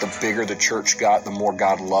that the bigger the church got, the more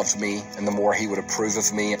God loved me and the more he would approve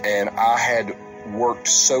of me. And I had worked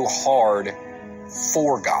so hard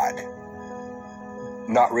for God,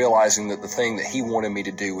 not realizing that the thing that he wanted me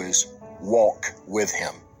to do is walk with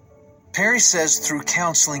him. Perry says through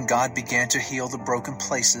counseling, God began to heal the broken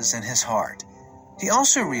places in his heart. He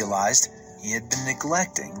also realized he had been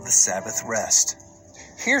neglecting the Sabbath rest.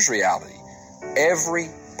 Here's reality. Every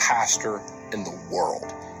pastor in the world,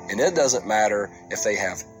 and it doesn't matter if they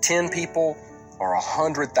have 10 people or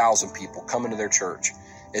 100,000 people coming to their church,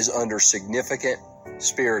 is under significant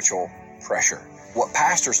spiritual pressure. What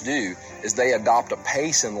pastors do is they adopt a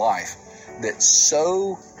pace in life that's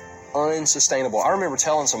so unsustainable. I remember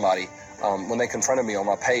telling somebody when they confronted me on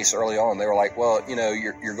my pace early on, they were like, well,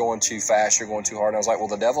 you're going too fast, you're going too hard. And I was like, well,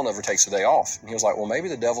 the devil never takes a day off. And he was like, well, maybe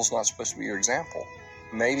the devil's not supposed to be your example.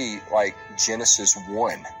 Maybe like Genesis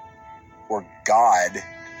 1, where God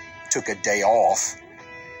took a day off,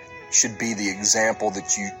 should be the example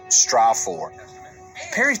that you strive for.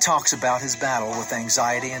 Perry talks about his battle with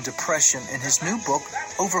anxiety and depression in his new book,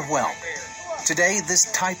 Overwhelmed. Today,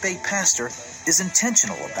 this Type A pastor is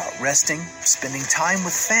intentional about resting, spending time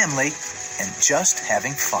with family, and just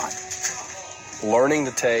having fun. Learning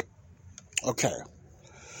to take... Okay.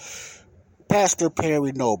 Pastor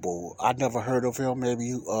Perry Noble, I never heard of him.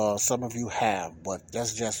 Maybe some of you have, but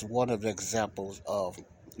that's just one of the examples of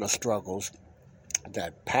the struggles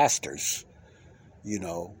that pastors,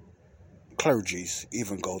 clergies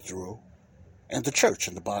even go through, and the church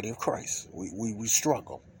and the body of Christ. We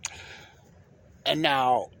struggle. And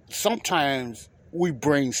now, sometimes we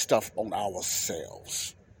bring stuff on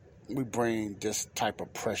ourselves. We bring this type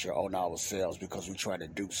of pressure on ourselves because we try to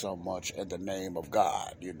do so much in the name of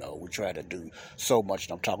God. We try to do so much.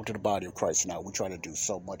 And I'm talking to the body of Christ now. We try to do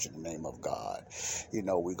so much in the name of God.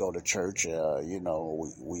 We go to church.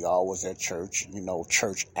 We always at church.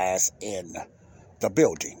 Church as in the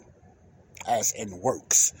building, as in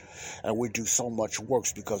works. And we do so much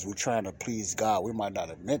works because we're trying to please God. We might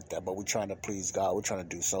not admit that, but we're trying to please God. We're trying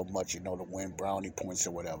to do so much, to win brownie points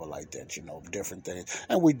or whatever like that, different things.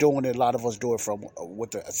 And we're doing it, a lot of us do it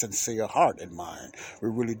with a sincere heart in mind. We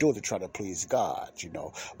really do it to try to please God,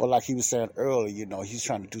 But like he was saying earlier, he's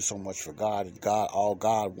trying to do so much for God, and all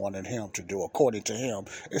God wanted him to do, according to him,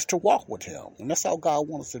 is to walk with him. And that's all God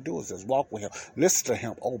wants us to do, is just walk with him, listen to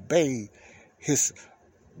him, obey his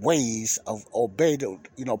ways of obey.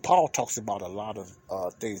 Paul talks about a lot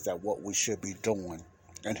of things that what we should be doing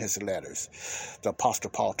in his letters. The Apostle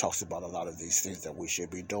Paul talks about a lot of these things that we should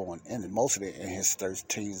be doing, and mostly in his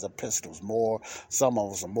 13 epistles. Some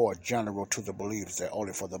of us are more general to the believers, they're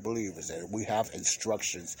only for the believers. And we have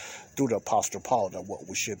instructions through the Apostle Paul that what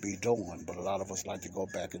we should be doing, but a lot of us like to go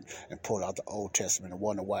back and pull out the Old Testament and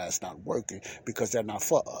wonder why it's not working, because they're not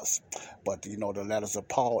for us. But the letters of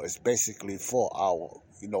Paul is basically for our,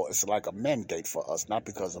 it's like a mandate for us, not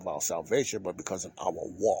because of our salvation, but because of our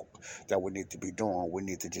walk that we need to be doing. We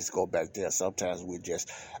need to just go back there. Sometimes we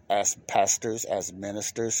just, as pastors, as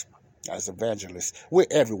ministers, as evangelists, we're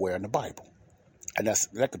everywhere in the Bible. And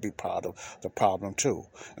that could be part of the problem too.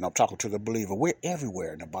 And I'm talking to the believer. We're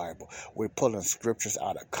everywhere in the Bible. We're pulling scriptures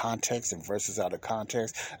out of context and verses out of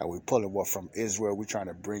context, and we're pulling what from Israel. We're trying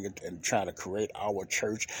to bring it and trying to create our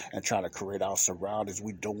church and trying to create our surroundings.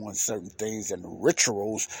 We're doing certain things and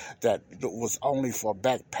rituals that was only for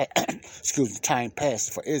time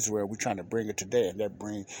past for Israel. We're trying to bring it today,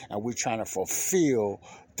 and we're trying to fulfill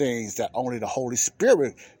things that only the Holy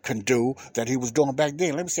Spirit can do that he was doing back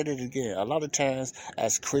then. Let me say that again. A lot of times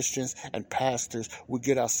as Christians and pastors, we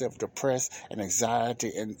get ourselves depressed and anxiety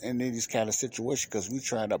and in these kind of situations because we're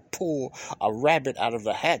trying to pull a rabbit out of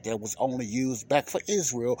the hat that was only used back for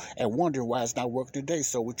Israel and wondering why it's not working today.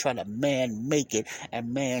 So we're trying to man make it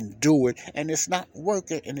and man do it, and it's not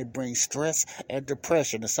working, and it brings stress and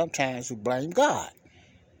depression. And sometimes we blame God.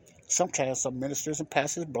 Sometimes some ministers and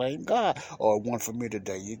pastors blame God. Or one for me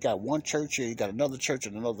today. You got one church here, you got another church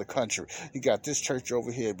in another country. You got this church over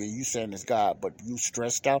here, but you saying it's God, but you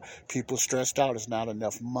stressed out. People stressed out. It's not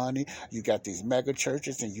enough money. You got these mega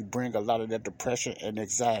churches, and you bring a lot of that depression and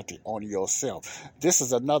anxiety on yourself. This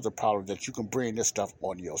is another problem, that you can bring this stuff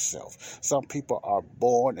on yourself. Some people are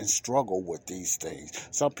born and struggle with these things.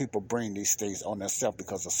 Some people bring these things on themselves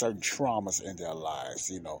because of certain traumas in their lives.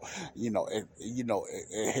 It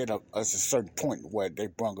hit a certain point where they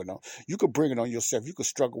bring it on. You could bring it on yourself. You could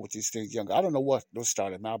struggle with these things younger. I don't know what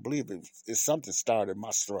started. I believe it's something started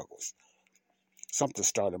my struggles. Something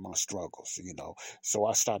started my struggles, So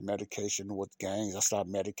I started medication with gangs. I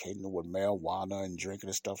started medicating with marijuana and drinking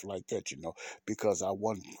and stuff like that, because I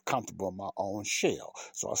wasn't comfortable in my own shell.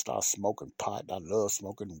 So I started smoking pot. I love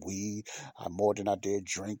smoking weed more than I did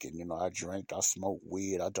drinking. I drank, I smoked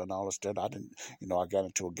weed, I done all this stuff. I didn't, I got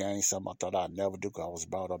into a gang, something I thought I'd never do because I was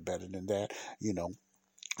brought up better than that,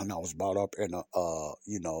 And I was brought up in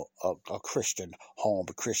a Christian home,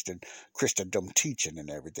 a Christendom teaching and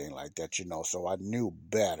everything like that, so I knew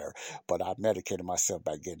better. But I medicated myself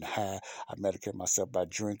by getting high. I medicated myself by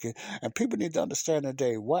drinking. And people need to understand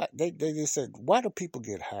today, they said, why do people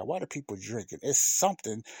get high? Why do people drink it?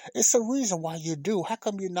 It's a reason why you do. How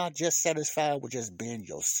come you're not just satisfied with just being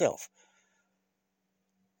yourself?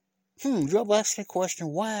 You ever ask the question,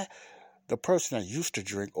 why the person that used to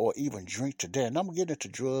drink or even drink today, and I'm going to get into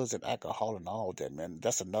drugs and alcohol and all that, man.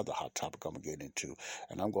 That's another hot topic I'm going to get into.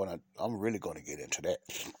 And I'm really going to get into that.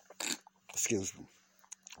 Excuse me.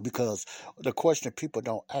 Because the question people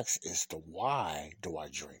don't ask is the why do I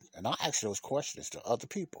drink? And I ask those questions to other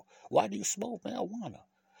people. Why do you smoke marijuana?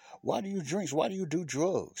 Why do you drink? Why do you do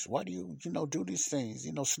drugs? Why do you, do these things?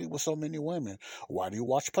 Sleep with so many women. Why do you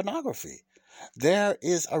watch pornography? There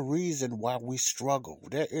is a reason why we struggle.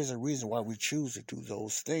 There is a reason why we choose to do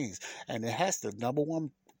those things. And it has the number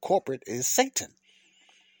one culprit is Satan.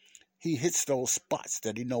 He hits those spots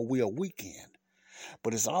that we are weak in.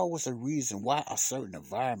 But there's always a reason why a certain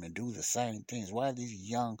environment do the same things. Why these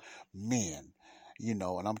young men, and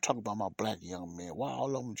I'm talking about my black young men, why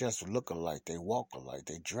all of them just look alike, they walk alike,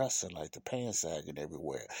 they dress alike, the pants sagging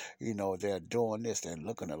everywhere. They're doing this, they're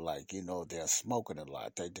looking alike, they're smoking a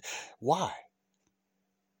lot. Why?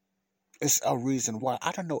 It's a reason why.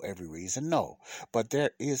 I don't know every reason, no. But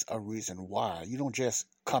there is a reason why. You don't just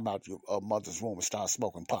come out your mother's room and start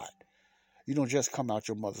smoking pot. You don't just come out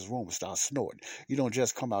your mother's room and start snorting. You don't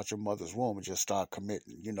just come out your mother's room and just start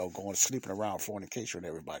committing, going sleeping around, fornication with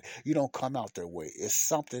everybody. You don't come out that way. It's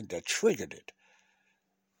something that triggered it.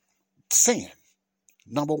 Sin.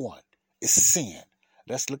 Number one, it's sin.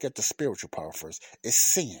 Let's look at the spiritual part first. It's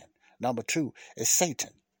sin. Number two, it's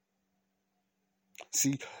Satan.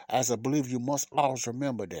 See, as a believer, you must always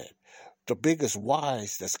remember that. The biggest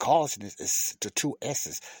whys that's causing this is the two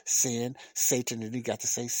S's, sin, Satan, and you got to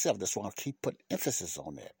say self. That's why I keep putting emphasis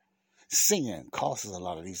on that. Sin causes a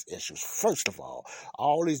lot of these issues. First of all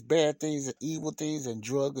these bad things and evil things and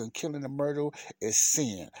drug and killing and murder is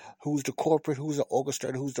sin. Who's the corporate, who's the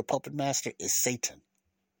orchestrator, who's the puppet master is Satan.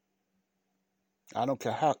 I don't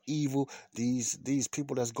care how evil these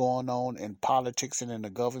people that's going on in politics and in the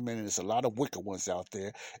government, and there's a lot of wicked ones out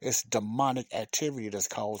there. It's demonic activity that's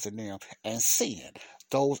causing them, and sin.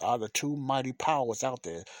 Those are the two mighty powers out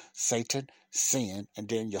there: Satan, sin, and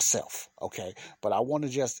then yourself. Okay, but I want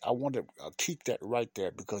to keep that right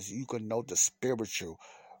there because you can know the spiritual.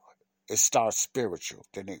 It starts spiritual,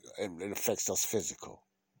 then it affects us physical.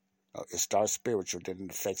 It starts spiritual, then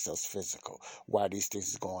it affects us physical. Why these things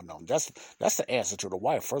is going on? That's the answer to the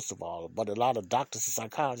why, first of all. But a lot of doctors and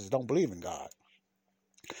psychologists don't believe in God.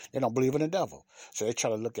 They don't believe in the devil. So they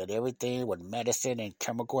try to look at everything with medicine and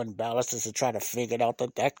chemical imbalances and try to figure out the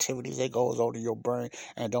activities that goes on in your brain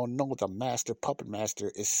and don't know the master, puppet master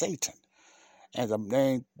is Satan. And the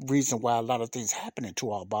main reason why a lot of things happening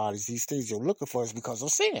to our bodies, these things you're looking for, is because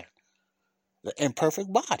of sin. The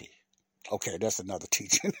imperfect body. Okay, that's another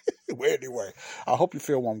teaching. Well, anyway, I hope you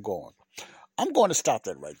feel where I'm going. I'm going to stop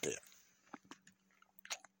that right there.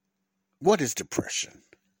 What is depression?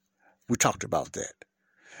 We talked about that.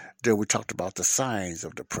 Then we talked about the signs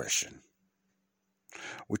of depression.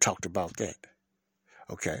 We talked about that.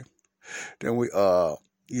 Okay. Then we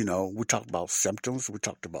talked about symptoms. We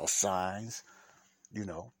talked about signs,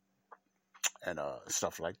 and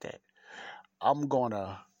stuff like that. I'm going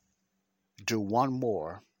to do one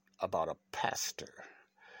more about a pastor,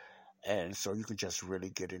 and so you can just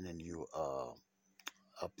really get it in you.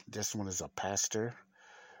 This one is a pastor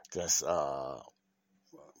that's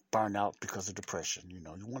burned out because of depression. You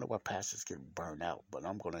wonder why pastors get burned out, but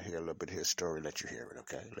I'm going to hear a little bit of his story, let you hear it.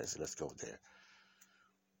 Okay, let's go there.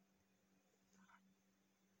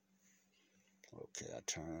 Okay,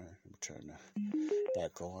 turn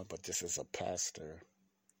back on, but this is a pastor.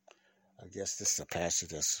 I guess this is a pastor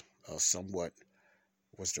that's somewhat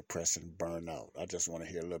was depressed and burned out. I just want to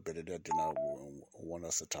hear a little bit of that. Then I want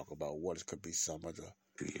us to talk about what it could be some of the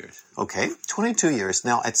 2 years. Okay, 22 years.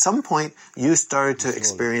 Now, at some point, you started to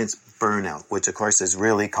experience burnout, which, of course, is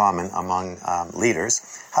really common among leaders.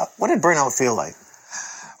 What did burnout feel like?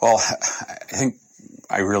 Well, I think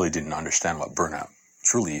I really didn't understand what burnout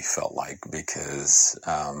truly felt like because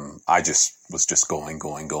I was just going.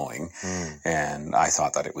 And I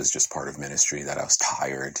thought that it was just part of ministry, that I was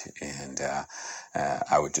tired and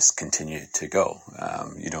I would just continue to go.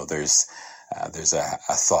 There's a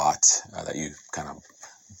thought that you kind of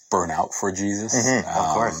burn out for Jesus. Of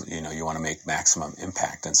course. You want to make maximum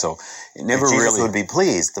impact. And so it never Jesus really would be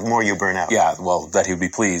pleased the more you burn out. Yeah, well, that he would be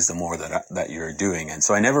pleased the more that you're doing. And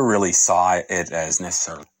so I never really saw it as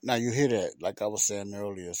necessarily. Now you hear that, like I was saying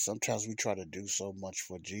earlier, sometimes we try to do so much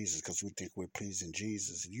for Jesus because we think we're pleasing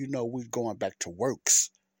Jesus. We're going back to works.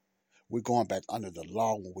 We're going back under the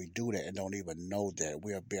law when we do that and don't even know that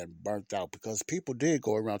we are being burnt out, because people did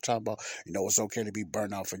go around talking about, it's okay to be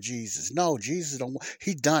burnt out for Jesus. No, Jesus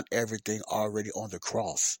he done everything already on the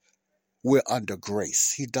cross. We're under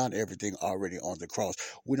grace. He done everything already on the cross.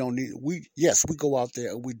 We don't need, we go out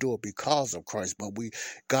there and we do it because of Christ, but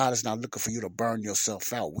God is not looking for you to burn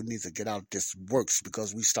yourself out. We need to get out this works,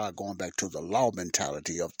 because we start going back to the law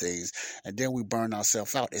mentality of things, and then we burn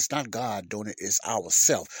ourselves out. It's not God doing it, it's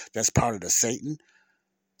ourself. That's part of the Satan,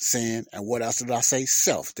 sin, and what else did I say?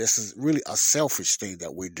 Self. This is really a selfish thing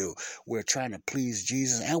that we do. We're trying to please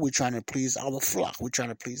Jesus, and we're trying to please our flock. We're trying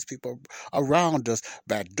to please people around us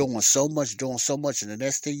by doing so much, and the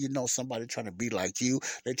next thing you know, somebody trying to be like you.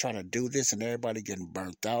 They're trying to do this, and everybody getting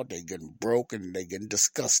burnt out. They getting broken, and they getting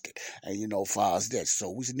disgusted. And far as that. So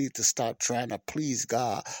we need to stop trying to please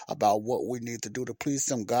God about what we need to do to please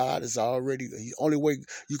Him. God is already, the only way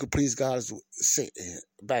you can please God is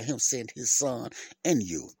by Him sending His Son in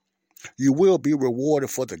you. You will be rewarded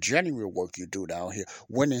for the genuine work you do down here,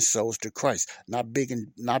 winning souls to Christ. Not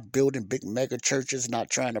building big mega churches, not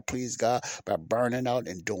trying to please God by burning out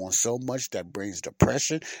and doing so much that brings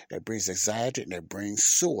depression, that brings anxiety, and that brings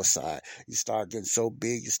suicide. You start getting so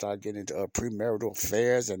big, you start getting into premarital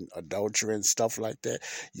affairs and adultery and stuff like that.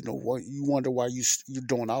 You wonder why you're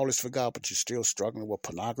doing all this for God, but you're still struggling with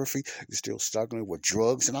pornography. You're still struggling with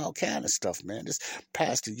drugs and all kind of stuff, man. This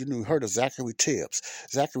pastor, heard of Zachary Tibbs.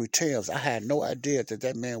 Zachary Tibbs, I had no idea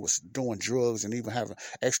that man was doing drugs and even having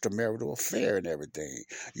extramarital affair and everything,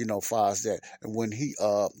 far as that. And when he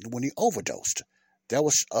overdosed, that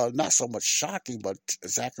was not so much shocking, but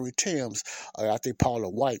Zachary Tibbs, I think Paula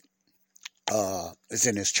White, is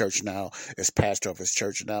in his church now, is pastor of his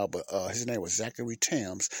church now, but his name was Zachary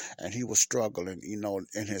Tibbs, and he was struggling,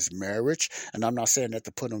 in his marriage. And I'm not saying that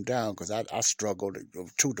to put him down, because I struggled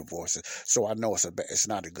with 2 divorces, so I know it's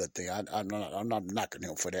not a good thing. I'm not knocking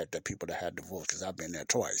him for that people that had divorced, because I've been there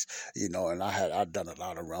twice, and I've done a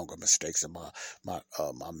lot of wrong mistakes in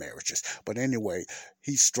my marriages. But anyway,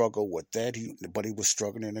 he struggled with that. But he was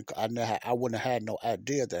struggling. I wouldn't have had no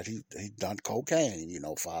idea that he done cocaine.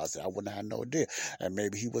 Far as I wouldn't have had no idea. And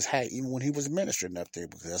maybe he was high even when he was ministering up there,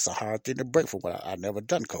 because that's a hard thing to break from. I never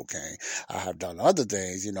done cocaine. I have done other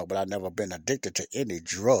things, but I've never been addicted to any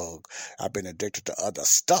drug. I've been addicted to other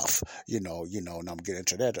stuff, and I'm getting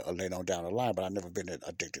to that later on down the line. But I've never been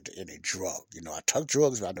addicted to any drug. I took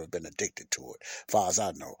drugs, but I've never been addicted to it, as far as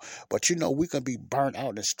I know. But we can be burnt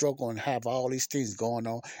out and struggle and have all these things going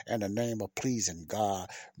on in the name of pleasing God,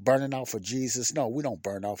 burning out for Jesus. No, we don't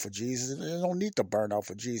burn out for Jesus. You don't need to burn out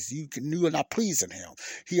for Jesus. You are not pleasing Him.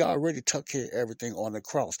 He already took care of everything on the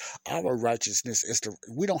cross. Our righteousness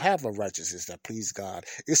we don't have a righteousness that please God.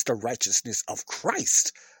 It's the righteousness of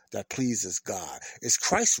Christ that pleases God. It's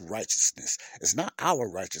Christ's righteousness. It's not our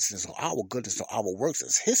righteousness or our goodness or our works.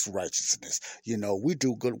 It's His righteousness. We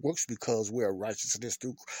do good works because we are righteousness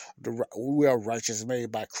we are righteous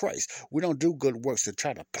made by Christ. We don't do good works to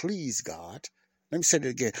try to please God. Let me say that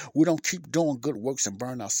again. We don't keep doing good works and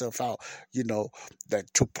burn ourselves out,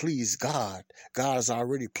 that to please God. God is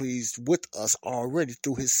already pleased with us already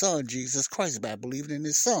through His Son, Jesus Christ, by believing in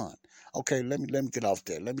His Son. Okay, let me get off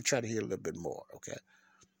there. Let me try to hear a little bit more, okay?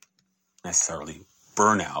 Necessarily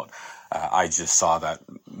burnout. I just saw that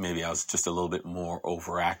maybe I was just a little bit more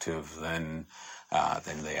overactive than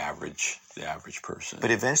the average person.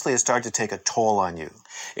 But eventually it started to take a toll on you.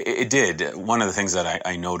 It did. One of the things that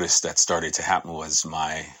I noticed that started to happen was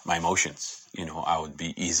my emotions. I would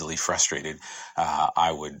be easily frustrated.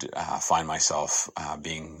 I would find myself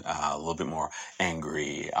being a little bit more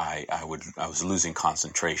angry. I was losing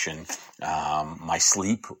concentration. My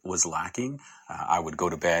sleep was lacking. I would go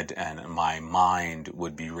to bed and my mind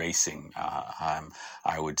would be racing.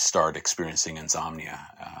 I would start experiencing insomnia.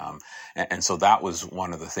 And so that was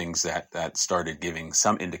one of the things that started giving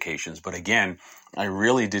some indications. But again, I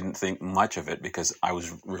really didn't think much of it because I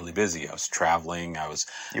was really busy. I was traveling.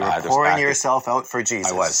 You were pouring yourself out for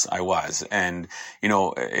Jesus. I was. And,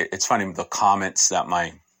 it's funny, the comments that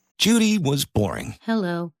Judy was boring.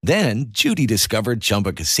 Hello. Then Judy discovered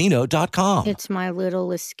ChumbaCasino.com. It's my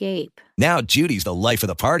little escape. Now Judy's the life of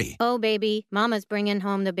the party. Oh, baby, mama's bringing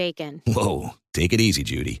home the bacon. Whoa, take it easy,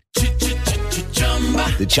 Judy.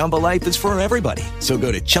 The Chumba life is for everybody. So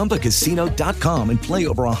go to ChumbaCasino.com and play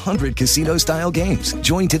over 100 casino-style games.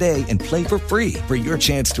 Join today and play for free for your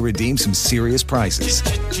chance to redeem some serious prizes.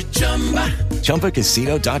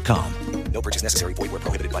 ChumbaCasino.com. No purchase necessary. Void where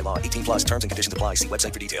prohibited by law. 18 plus terms and conditions apply. See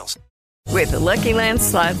website for details. With the Lucky Land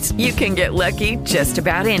Slots, you can get lucky just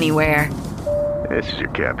about anywhere. This is your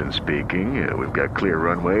captain speaking. We've got clear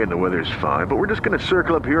runway and the weather's fine, but we're just going to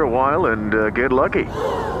circle up here a while and get lucky.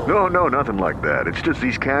 No, nothing like that. It's just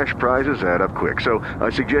these cash prizes add up quick. So I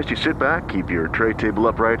suggest you sit back, keep your tray table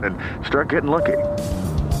upright, and start getting lucky.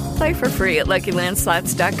 Play for free at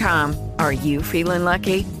LuckyLandSlots.com. Are you feeling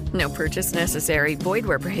lucky? No purchase necessary. Void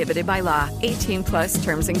where prohibited by law. 18 plus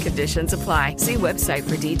terms and conditions apply. See website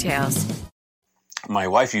for details. My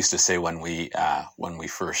wife used to say when we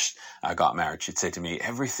first got married, she'd say to me,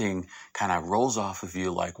 everything kind of rolls off of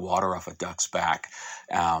you like water off a duck's back.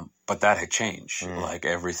 But that had changed. Like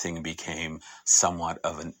everything became somewhat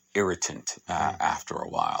of an irritant after a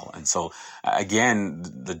while. And so, again,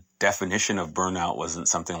 the definition of burnout wasn't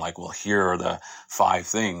something like, well, here are the 5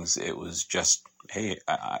 things. It was just, hey,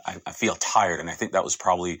 I feel tired. And I think that was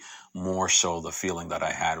probably more so the feeling that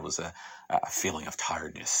I had was a feeling of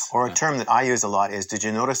tiredness. Or a term that I use a lot is, did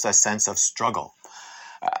you notice a sense of struggle?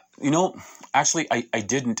 Actually, I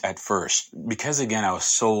didn't at first because, again, I was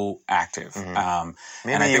so active.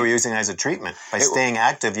 Maybe you were using it as a treatment. By staying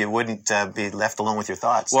active, you wouldn't be left alone with your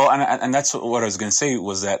thoughts. Well, and that's what I was going to say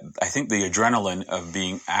was that I think the adrenaline of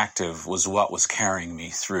being active was what was carrying me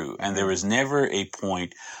through. And there was never a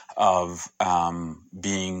point of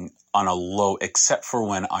being on a low except for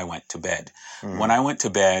when I went to bed. When I went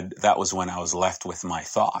to bed, that was when I was left with my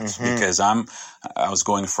thoughts because I was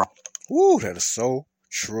going from... Ooh, that is so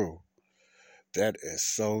true. That is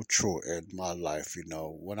so true in my life,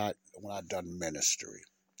 when I done ministry.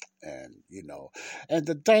 And, and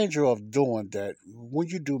the danger of doing that, when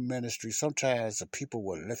you do ministry, sometimes the people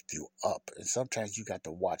will lift you up. And sometimes you got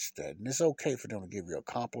to watch that. And it's okay for them to give you a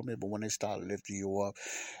compliment, but when they start lifting you up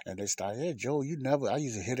and they start, hey, Joe, I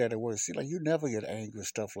used to hear that at work. See, like, you never get angry and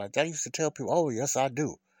stuff like that. I used to tell people, oh, yes, I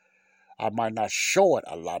do. I might not show it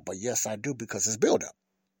a lot, but yes, I do, because it's build up.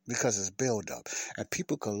 Because it's build up. And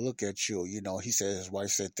people can look at you, he said, his wife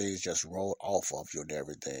said things just roll off of you and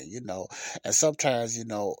everything, And sometimes,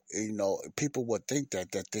 people would think that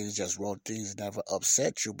things just roll, things never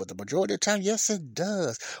upset you. But the majority of the time, yes, it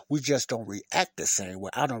does. We just don't react the same way.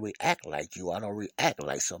 I don't react like you. I don't react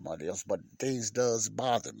like somebody else, but things does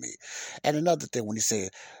bother me. And another thing, when you say,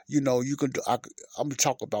 you can do, I'm going to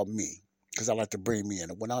talk about me. Because I like to bring me in.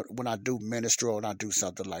 When I do ministry or when I do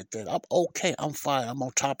something like that, I'm okay. I'm fine. I'm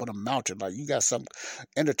on top of the mountain. Like, you got some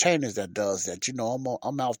entertainers that does that.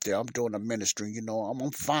 I'm out there. I'm doing a ministry.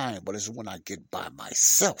 I'm fine. But it's when I get by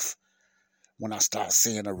myself, when I start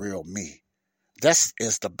seeing a real me. That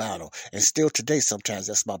is the battle. And still today, sometimes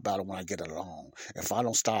that's my battle when I get alone. If I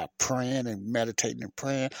don't start praying and meditating and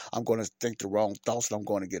praying, I'm going to think the wrong thoughts and I'm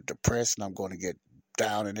going to get depressed and I'm going to get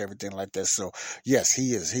down and everything like that. So yes,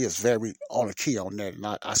 he is very on the key on that, and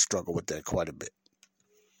I struggle with that quite a bit.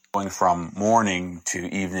 Going from morning to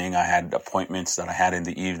evening, I had appointments that I had in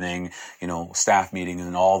the evening, staff meetings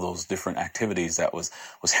and all those different activities that was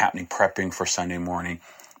happening, prepping for Sunday morning.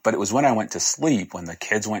 But it was when I went to sleep, when the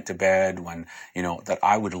kids went to bed, when, that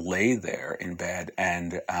I would lay there in bed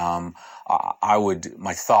and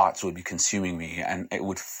my thoughts would be consuming me, and it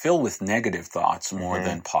would fill with negative thoughts more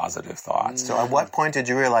than positive thoughts. So at what point did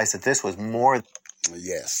you realize that this was more?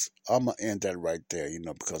 Yes, I'm going to end that right there,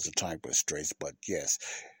 because the time constraints. But yes,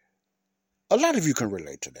 a lot of you can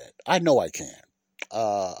relate to that. I know I can.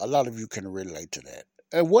 A lot of you can relate to that.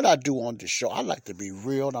 And what I do on the show, I like to be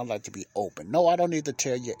real and I like to be open. No, I don't need to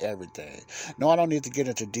tell you everything. No, I don't need to get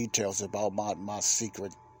into details about my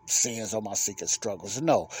secret sins or my secret struggles.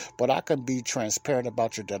 No, but I can be transparent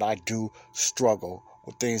about you that I do struggle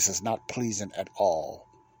with things that's not pleasing at all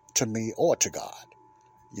to me or to God.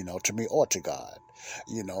 And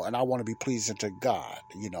I want to be pleasing to God,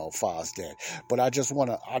 as far as that. But I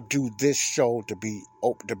do this show to be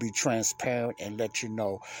open, to be transparent and let you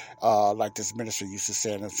know, like this minister used to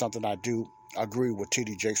say, and it's something I do agree with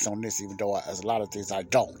T.D. Jakes on this, even though as a lot of things I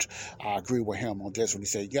don't. I agree with him on this when he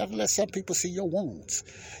said, you got to let some people see your wounds.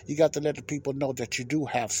 You got to let the people know that you do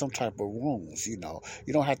have some type of wounds, You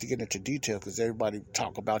don't have to get into detail because everybody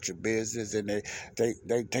talk about your business and they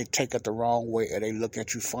take it the wrong way and they look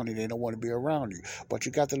at you funny. They don't want to be around you. But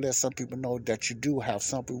you got to let some people know that you do have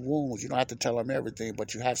some wounds. You don't have to tell them everything,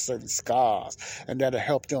 but you have certain scars, and that'll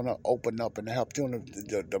help them to open up and help them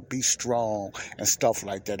to be strong and stuff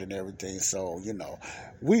like that and everything. So,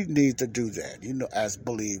 we need to do that, as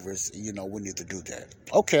believers, we need to do that.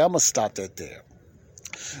 Okay, I'm going to stop that there.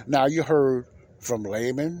 Now, you heard from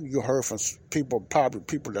laymen, you heard from people, probably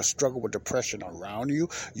people that struggle with depression around you.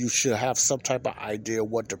 You should have some type of idea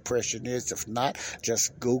what depression is. If not,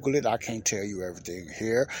 just Google it. I can't tell you everything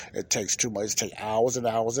here. It takes too much. It takes hours and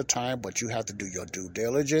hours of time, but you have to do your due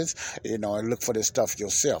diligence, and look for this stuff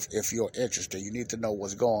yourself. If you're interested, you need to know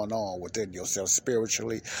what's going on within yourself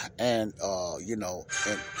spiritually and,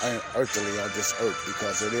 and earthly on this earth,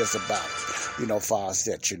 because it is about, far as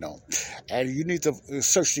that, and you need to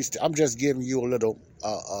search these. I'm just giving you a little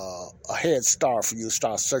a head start for you to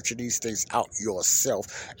start searching these things out yourself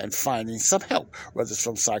and finding some help, whether it's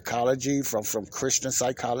from psychology, from Christian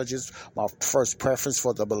psychologists. My first preference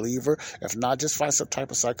for the believer. If not, just find some type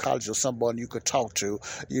of psychologist or someone you could talk to,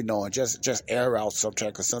 and just air out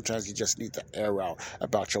sometimes, because sometimes you just need to air out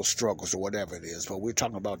about your struggles or whatever it is. But we're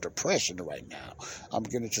talking about depression right now. I'm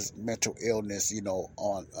getting to mental illness,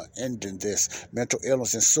 on ending this mental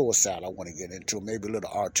illness and suicide. I want to get into maybe a little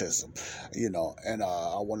autism, and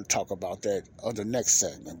I want to talk about that on the next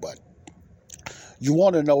segment. But you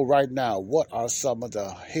want to know right now, what are some of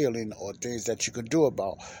the healing or things that you can do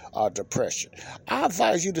about depression? I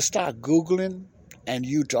advise you to start Googling and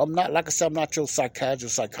YouTube. I'm not, like I said, I'm not your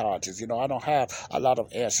psychiatrist, psychologist. I don't have a lot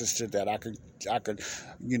of answers to that. I can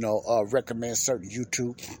recommend certain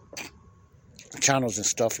YouTube channels and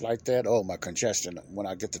stuff like that. Oh, my congestion when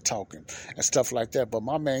I get to talking and stuff like that. But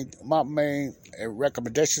my main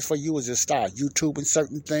recommendations for you is to start YouTubing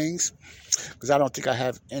certain things, because I don't think I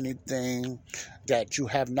have anything that you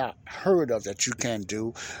have not heard of that you can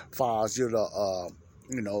do, as far as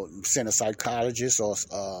seeing a psychologist, or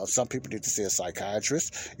some people need to see a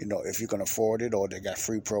psychiatrist, if you can afford it, or they got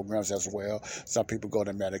free programs as well. Some people go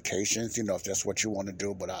to medications, if that's what you want to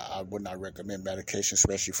do, but I would not recommend medication,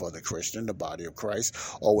 especially for the Christian, the body of Christ,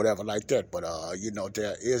 or whatever like that. But,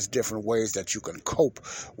 there is different ways that you can cope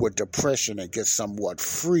with depression and get somewhat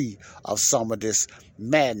free of some of this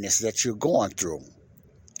madness that you're going through.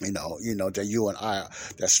 That you and I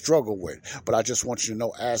that struggle with. But I just want you to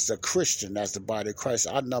know, as a Christian, as the body of Christ,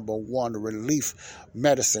 our number one relief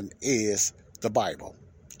medicine is the Bible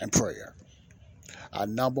and prayer. Our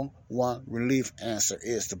number one relief answer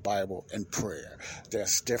is the Bible and prayer.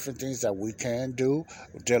 There's different things that we can do.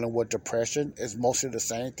 Dealing with depression is mostly the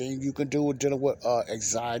same thing you can do with dealing with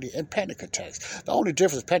anxiety and panic attacks. The only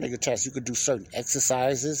difference, panic attacks, you can do certain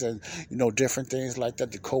exercises and, different things like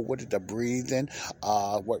that to cope with it, the breathing,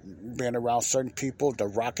 being around certain people. The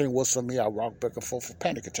rocking was for me. I rock back and forth for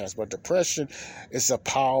panic attacks. But depression is a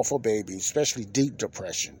powerful baby, especially deep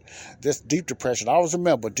depression. This deep depression, I always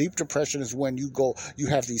remember, deep depression is when you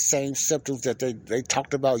have these same symptoms that they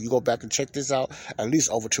talked about. You go back and check this out, at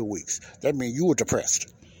least over 2 weeks. That means you were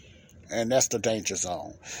depressed. And that's the danger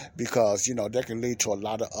zone, because, that can lead to a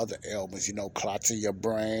lot of other ailments, clots in your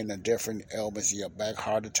brain and different ailments in your back,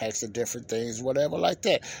 heart attacks and different things, whatever like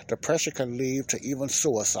that. Depression can lead to even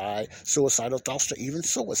suicide, suicidal thoughts to even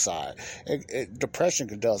suicide. Depression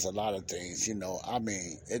does a lot of things,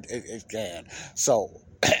 it can. So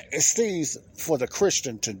it's things for the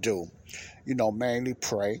Christian to do, mainly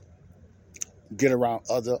pray, get around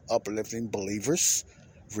other uplifting believers,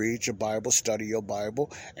 read your Bible, study your Bible,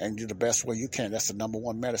 and do the best way you can. That's the number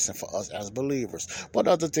one medicine for us as believers. But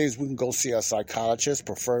other things, we can go see a psychologist,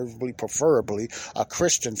 preferably a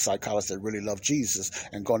Christian psychologist that really loves Jesus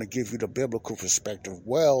and going to give you the biblical perspective,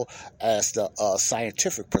 well as the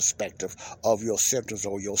scientific perspective of your symptoms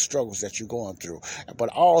or your struggles that you're going through. But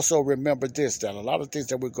also remember this, that a lot of things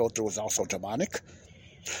that we go through is also demonic.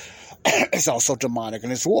 It's also demonic,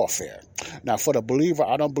 and it's warfare. Now, for the believer,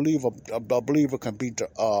 I don't believe a believer can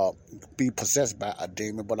be possessed by a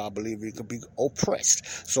demon, but I believe he can be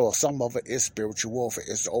oppressed. So some of it is spiritual warfare.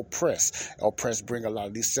 It's oppressed. Oppressed bring a lot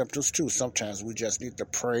of these symptoms too. Sometimes we just need to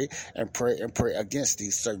pray and pray and pray against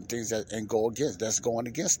these certain things that's going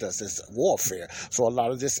against us. It's warfare. So a lot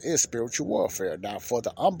of this is spiritual warfare. Now, for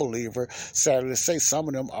the unbeliever, sadly to say, some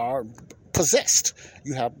of them are possessed.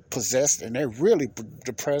 You have possessed, and they're really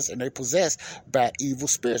depressed, and they're possessed by evil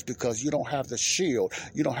spirits, because you don't have the shield,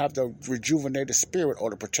 you don't have the rejuvenated spirit or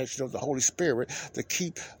the protection of the Holy Spirit to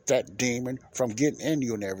keep that demon from getting in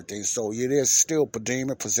you and everything. So it is still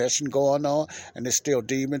demon possession going on, and there's still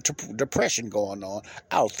demon depression going on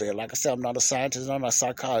out there. Like I said, I'm not a scientist, I'm not a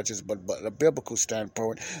psychologist, but a biblical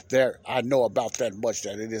standpoint, there I know about that much,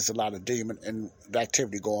 that it is a lot of demon and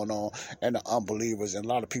activity going on, and the unbelievers, and a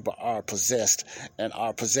lot of people are possessed and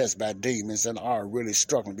are possessed by demons and are really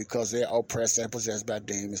struggling because they're oppressed and possessed by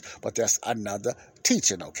demons. But that's another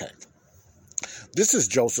teaching, okay? This is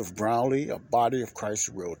Joseph Brownlee, a Body of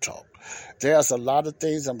Christ Real Talk. There's a lot of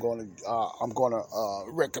things I'm going to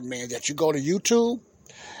recommend that you go to YouTube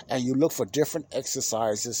and you look for different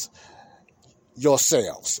exercises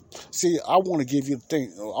yourselves. See, I want to give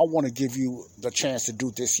you the chance to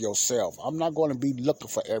do this yourself. I'm not going to be looking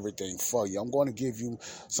for everything for you. I'm going to give you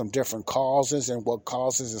some different causes and what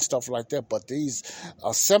causes and stuff like that. But these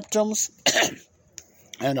symptoms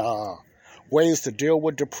and ways to deal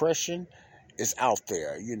with depression is out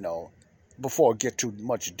there, before I get too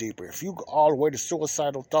much deeper. If you go all the way to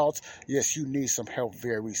suicidal thoughts, yes, you need some help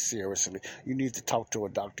very seriously. You need to talk to a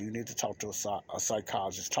doctor. You need to talk to a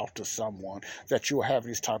psychologist. Talk to someone that you have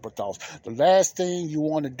these type of thoughts. The last thing you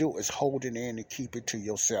want to do is hold it in and keep it to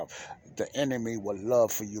yourself. The enemy would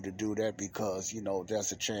love for you to do that because,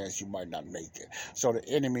 there's a chance you might not make it. So the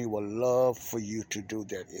enemy will love for you to do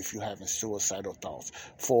that if you're having suicidal thoughts.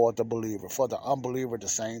 For the believer. For the unbeliever, the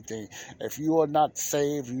same thing. If you are not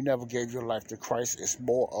saved, you never gave your life to Christ, it's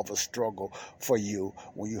more of a struggle for you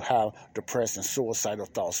when you have depressed and suicidal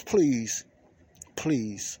thoughts. Please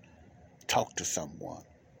talk to someone.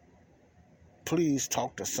 Please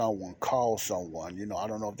talk to someone. Call someone. I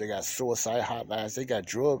don't know if they got suicide hotlines. They got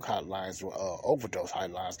drug hotlines, overdose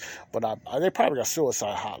hotlines. But they probably got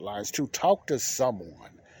suicide hotlines too. Talk to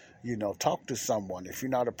someone. Talk to someone. If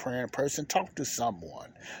you're not a praying person, talk to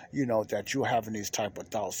someone, that you're having these type of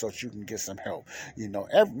thoughts so that you can get some help.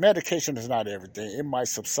 Medication is not everything. It might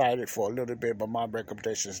subside it for a little bit, but my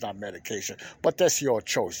recommendation is not medication. But that's your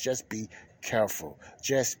choice. Just be careful.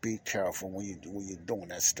 Just be careful when you're doing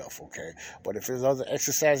that stuff, okay? But if there's other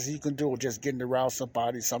exercises you can do, or just getting around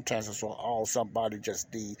somebody, sometimes it's all somebody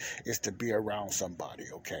just need is to be around somebody,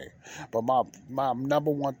 okay? But my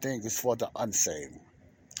number one thing is for the unsaved.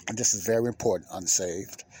 And this is very important,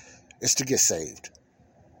 unsaved, is to get saved.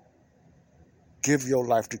 Give your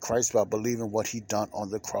life to Christ by believing what he done on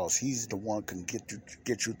the cross. He's the one who can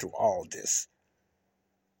get you through all this.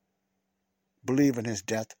 Believe in his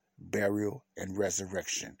death, burial, and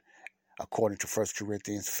resurrection, according to 1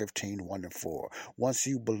 Corinthians 15:1-4. Once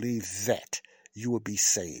you believe that, you will be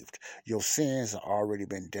saved. Your sins have already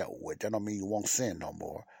been dealt with. That don't mean you won't sin no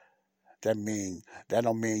more. That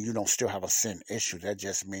don't mean you don't still have a sin issue. That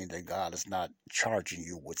just means that God is not charging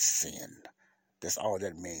you with sin. That's all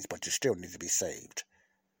that means. But you still need to be saved.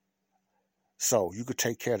 So you could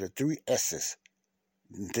take care of the 3 S's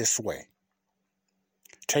this way.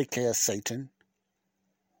 Take care of Satan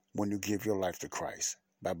when you give your life to Christ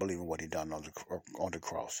by believing what he done on the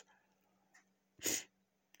cross.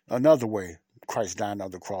 Another way Christ dying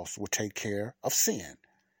on the cross will take care of sin.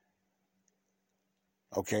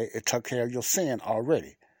 Okay, it took care of your sin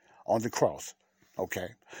already on the cross. Okay,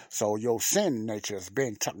 so your sin nature has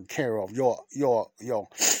been taken care of. Your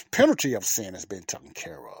penalty of sin has been taken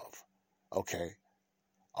care of. Okay,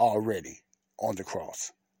 already on the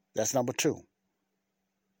cross. That's number 2.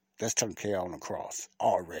 That's taken care of on the cross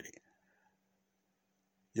already.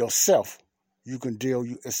 Yourself, you can deal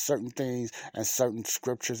with certain things and certain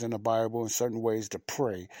scriptures in the Bible and certain ways to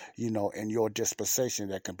pray, in your dispensation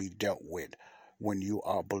that can be dealt with when you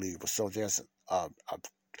are a believer. So there's a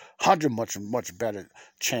 100 much better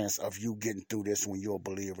chance of you getting through this when you're a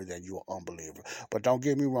believer than you're an unbeliever. But don't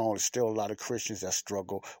get me wrong, there's still a lot of Christians that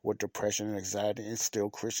struggle with depression and anxiety, and still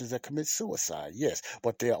Christians that commit suicide. Yes,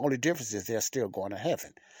 but the only difference is they're still going to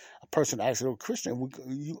heaven. A person asks a Christian,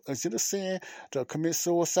 is it a sin to commit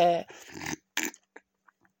suicide?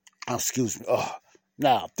 Excuse me.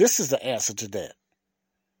 Now, this is the answer to that.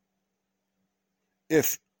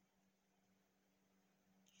 If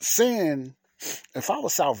our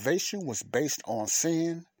salvation was based on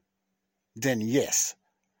sin, then yes,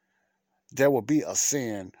 there will be a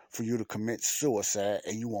sin for you to commit suicide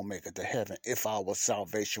and you won't make it to heaven if our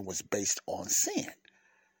salvation was based on sin.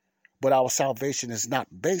 But our salvation is not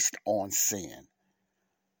based on sin.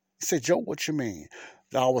 You say, Joe, what you mean?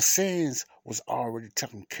 Our sins was already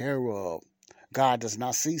taken care of. God does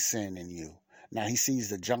not see sin in you. Now, he sees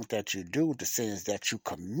the junk that you do, the sins that you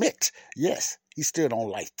commit. Yes, he still don't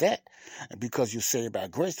like that. And because you're saved by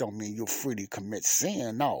grace don't mean you're free to commit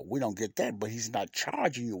sin. No, we don't get that. But he's not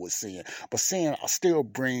charging you with sin. But sin still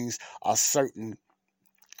brings a certain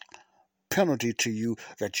penalty to you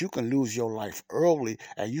that you can lose your life early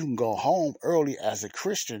and you can go home early as a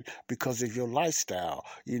Christian because of your lifestyle.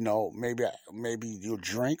 Maybe you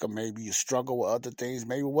drink or maybe you struggle with other things,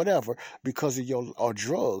 maybe whatever, because of your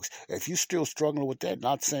drugs. If you're still struggling with that,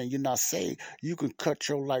 not saying you're not saved, you can cut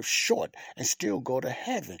your life short and still go to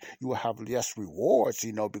heaven. You will have less rewards,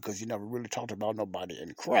 because you never really talked about nobody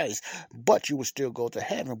in Christ, but you will still go to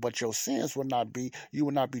heaven, but your sins will not be, you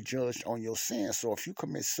will not be judged on your sins. So if you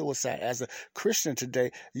commit suicide as as a Christian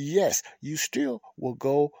today, yes, you still will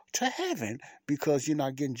go to heaven because you're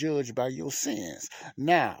not getting judged by your sins.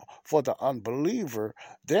 Now, for the unbeliever,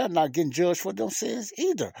 they're not getting judged for them sins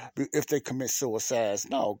either if they commit suicides.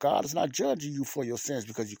 No, God is not judging you for your sins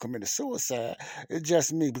because you committed suicide. It's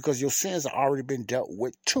just me because your sins have already been dealt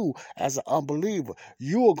with too as an unbeliever.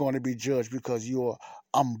 You are going to be judged because you're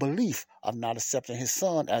unbelief of not accepting his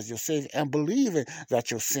son as your savior and believing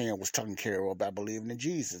that your sin was taken care of by believing in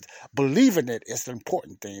Jesus. Believing it is the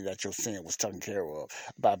important thing, that your sin was taken care of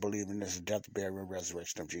by believing in the death, burial, and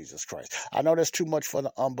resurrection of Jesus Christ. I know that's too much for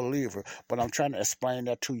the unbeliever, but I'm trying to explain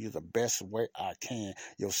that to you the best way I can.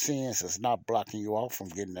 Your sins is not blocking you off from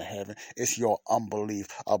getting to heaven. It's your unbelief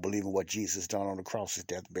of believing what Jesus done on the cross, his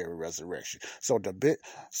death, burial, resurrection. So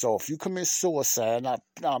if you commit suicide,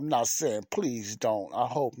 I'm not saying please don't. I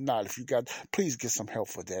hope not. If you please get some help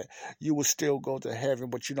for that. You will still go to heaven,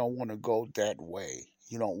 but you don't want to go that way.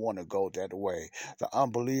 You don't want to go that way. The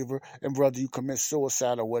unbeliever, and whether you commit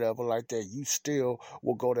suicide or whatever like that, you still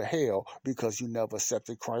will go to hell because you never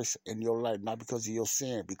accepted Christ in your life, not because of your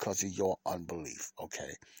sin, because of your unbelief.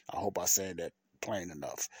 Okay? I hope I said that plain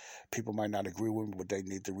enough. People might not agree with me, but they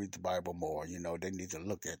need to read the Bible more. They need to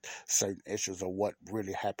look at certain issues of what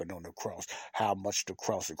really happened on the cross, how much the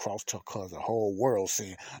cross took the whole world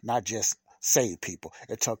sin, not just saved people.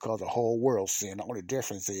 It took the whole world sin. The only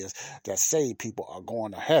difference is that saved people are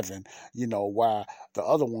going to heaven, while the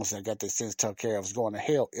other ones that got their sins took care of is going to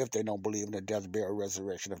hell if they don't believe in the death, burial,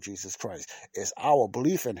 resurrection of Jesus Christ. It's our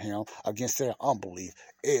belief in him against their unbelief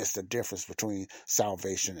is the difference between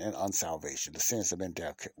salvation and unsalvation. The sins have been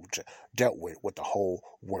dealt with the whole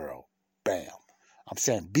world. Bam. I'm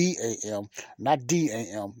saying B-A-M, not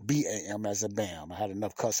D-A-M, B-A-M as a bam. I had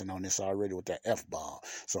enough cussing on this already with that F-bomb.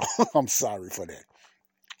 So I'm sorry for that.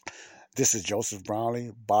 This is Joseph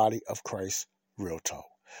Brownlee, Body of Christ, Real Talk.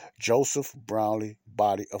 Joseph Brownlee,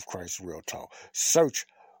 Body of Christ, Real Talk. Search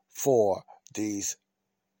for these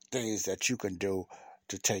things that you can do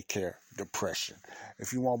to take care of depression.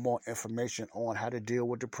 If you want more information on how to deal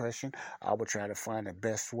with depression, I will try to find the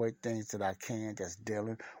best way, things that I can that's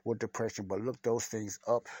dealing with depression. But look those things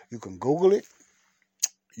up. You can Google it.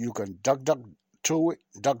 You can DuckDuckGo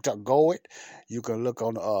it. You can look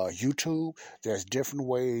on YouTube. There's different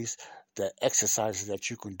ways, that exercises that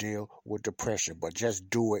you can deal with depression. But just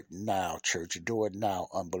do it now, church. Do it now,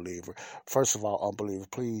 unbeliever. First of all, unbeliever,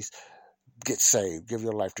 please get saved. Give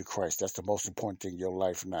your life to Christ. That's the most important thing in your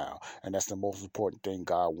life now. And that's the most important thing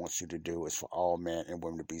God wants you to do, is for all men and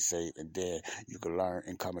women to be saved. And then you can learn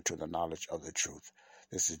and come into the knowledge of the truth.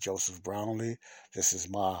 This is Joseph Brownlee. This is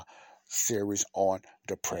my series on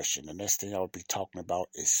depression. The next thing I'll be talking about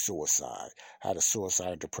is suicide. How does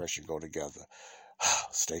suicide and depression go together?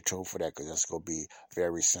 Stay tuned for that, because that's going to be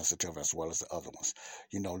very sensitive as well as the other ones.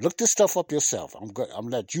 Look this stuff up yourself. I'm going to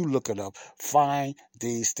let you look it up. Find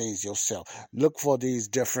these things yourself. Look for these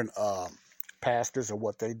different pastors and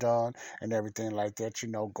what they done and everything like that.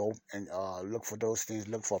 Go and look for those things.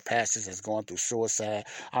 Look for pastors that's going through suicide.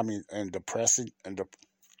 And depression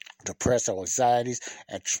or anxieties,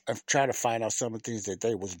 and try to find out some of the things that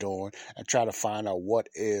they was doing, and try to find out what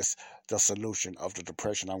is the solution of the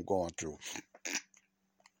depression I'm going through.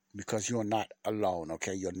 Because you're not alone,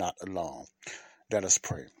 okay? You're not alone. Let us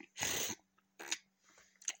pray.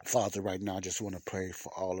 Father, right now, I just want to pray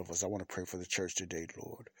for all of us. I want to pray for the church today,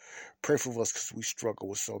 Lord. Pray for us, because we struggle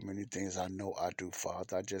with so many things. I know I do,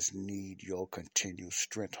 Father. I just need your continued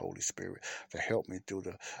strength, Holy Spirit, to help me through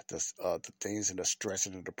the things and the stress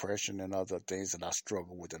and the depression and other things that I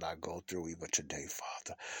struggle with, that I go through even today,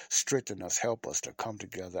 Father. Strengthen us. Help us to come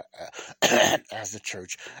together as the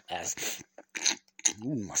church, as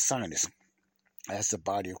my sinus, as the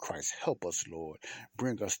body of Christ. Help us, Lord.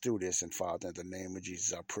 Bring us through this. And Father, in the name of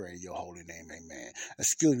Jesus, I pray in your holy name, amen.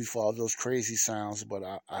 Excuse me for all those crazy sounds, but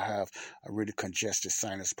I have a really congested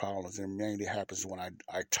sinus problems. It mainly happens when I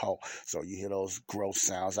talk. So you hear those gross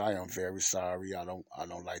sounds. I am very sorry. I don't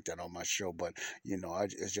like that on my show, but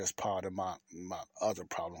it's just part of my other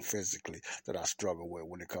problem physically that I struggle with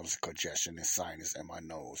when it comes to congestion and sinus in my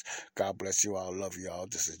nose. God bless you all. Love you all.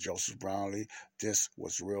 This is Joseph Brownlee. This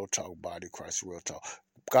was Real Talk, Body of Christ, Real Talk.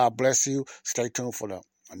 God bless you. Stay tuned for the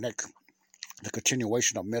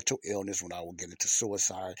continuation of mental illness, when I will get into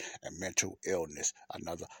suicide and mental illness.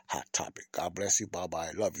 Another hot topic. God bless you.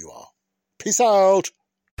 Bye-bye. Love you all. Peace out.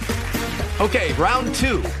 Okay, round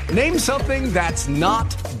two. Name something that's not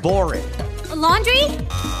boring. A laundry?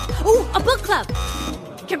 Ooh, a book club.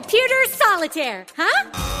 Computer solitaire, huh?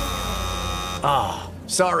 Ah,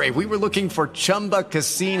 sorry. We were looking for Chumba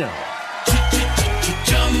Casino.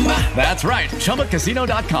 That's right.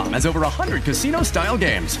 ChumbaCasino.com has over 100 casino-style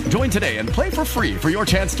games. Join today and play for free for your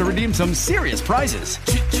chance to redeem some serious prizes.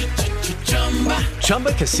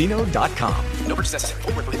 ChumbaCasino.com. No purchase necessary.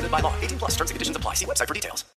 Void where prohibited by law. 18+ terms and conditions apply. See website for details.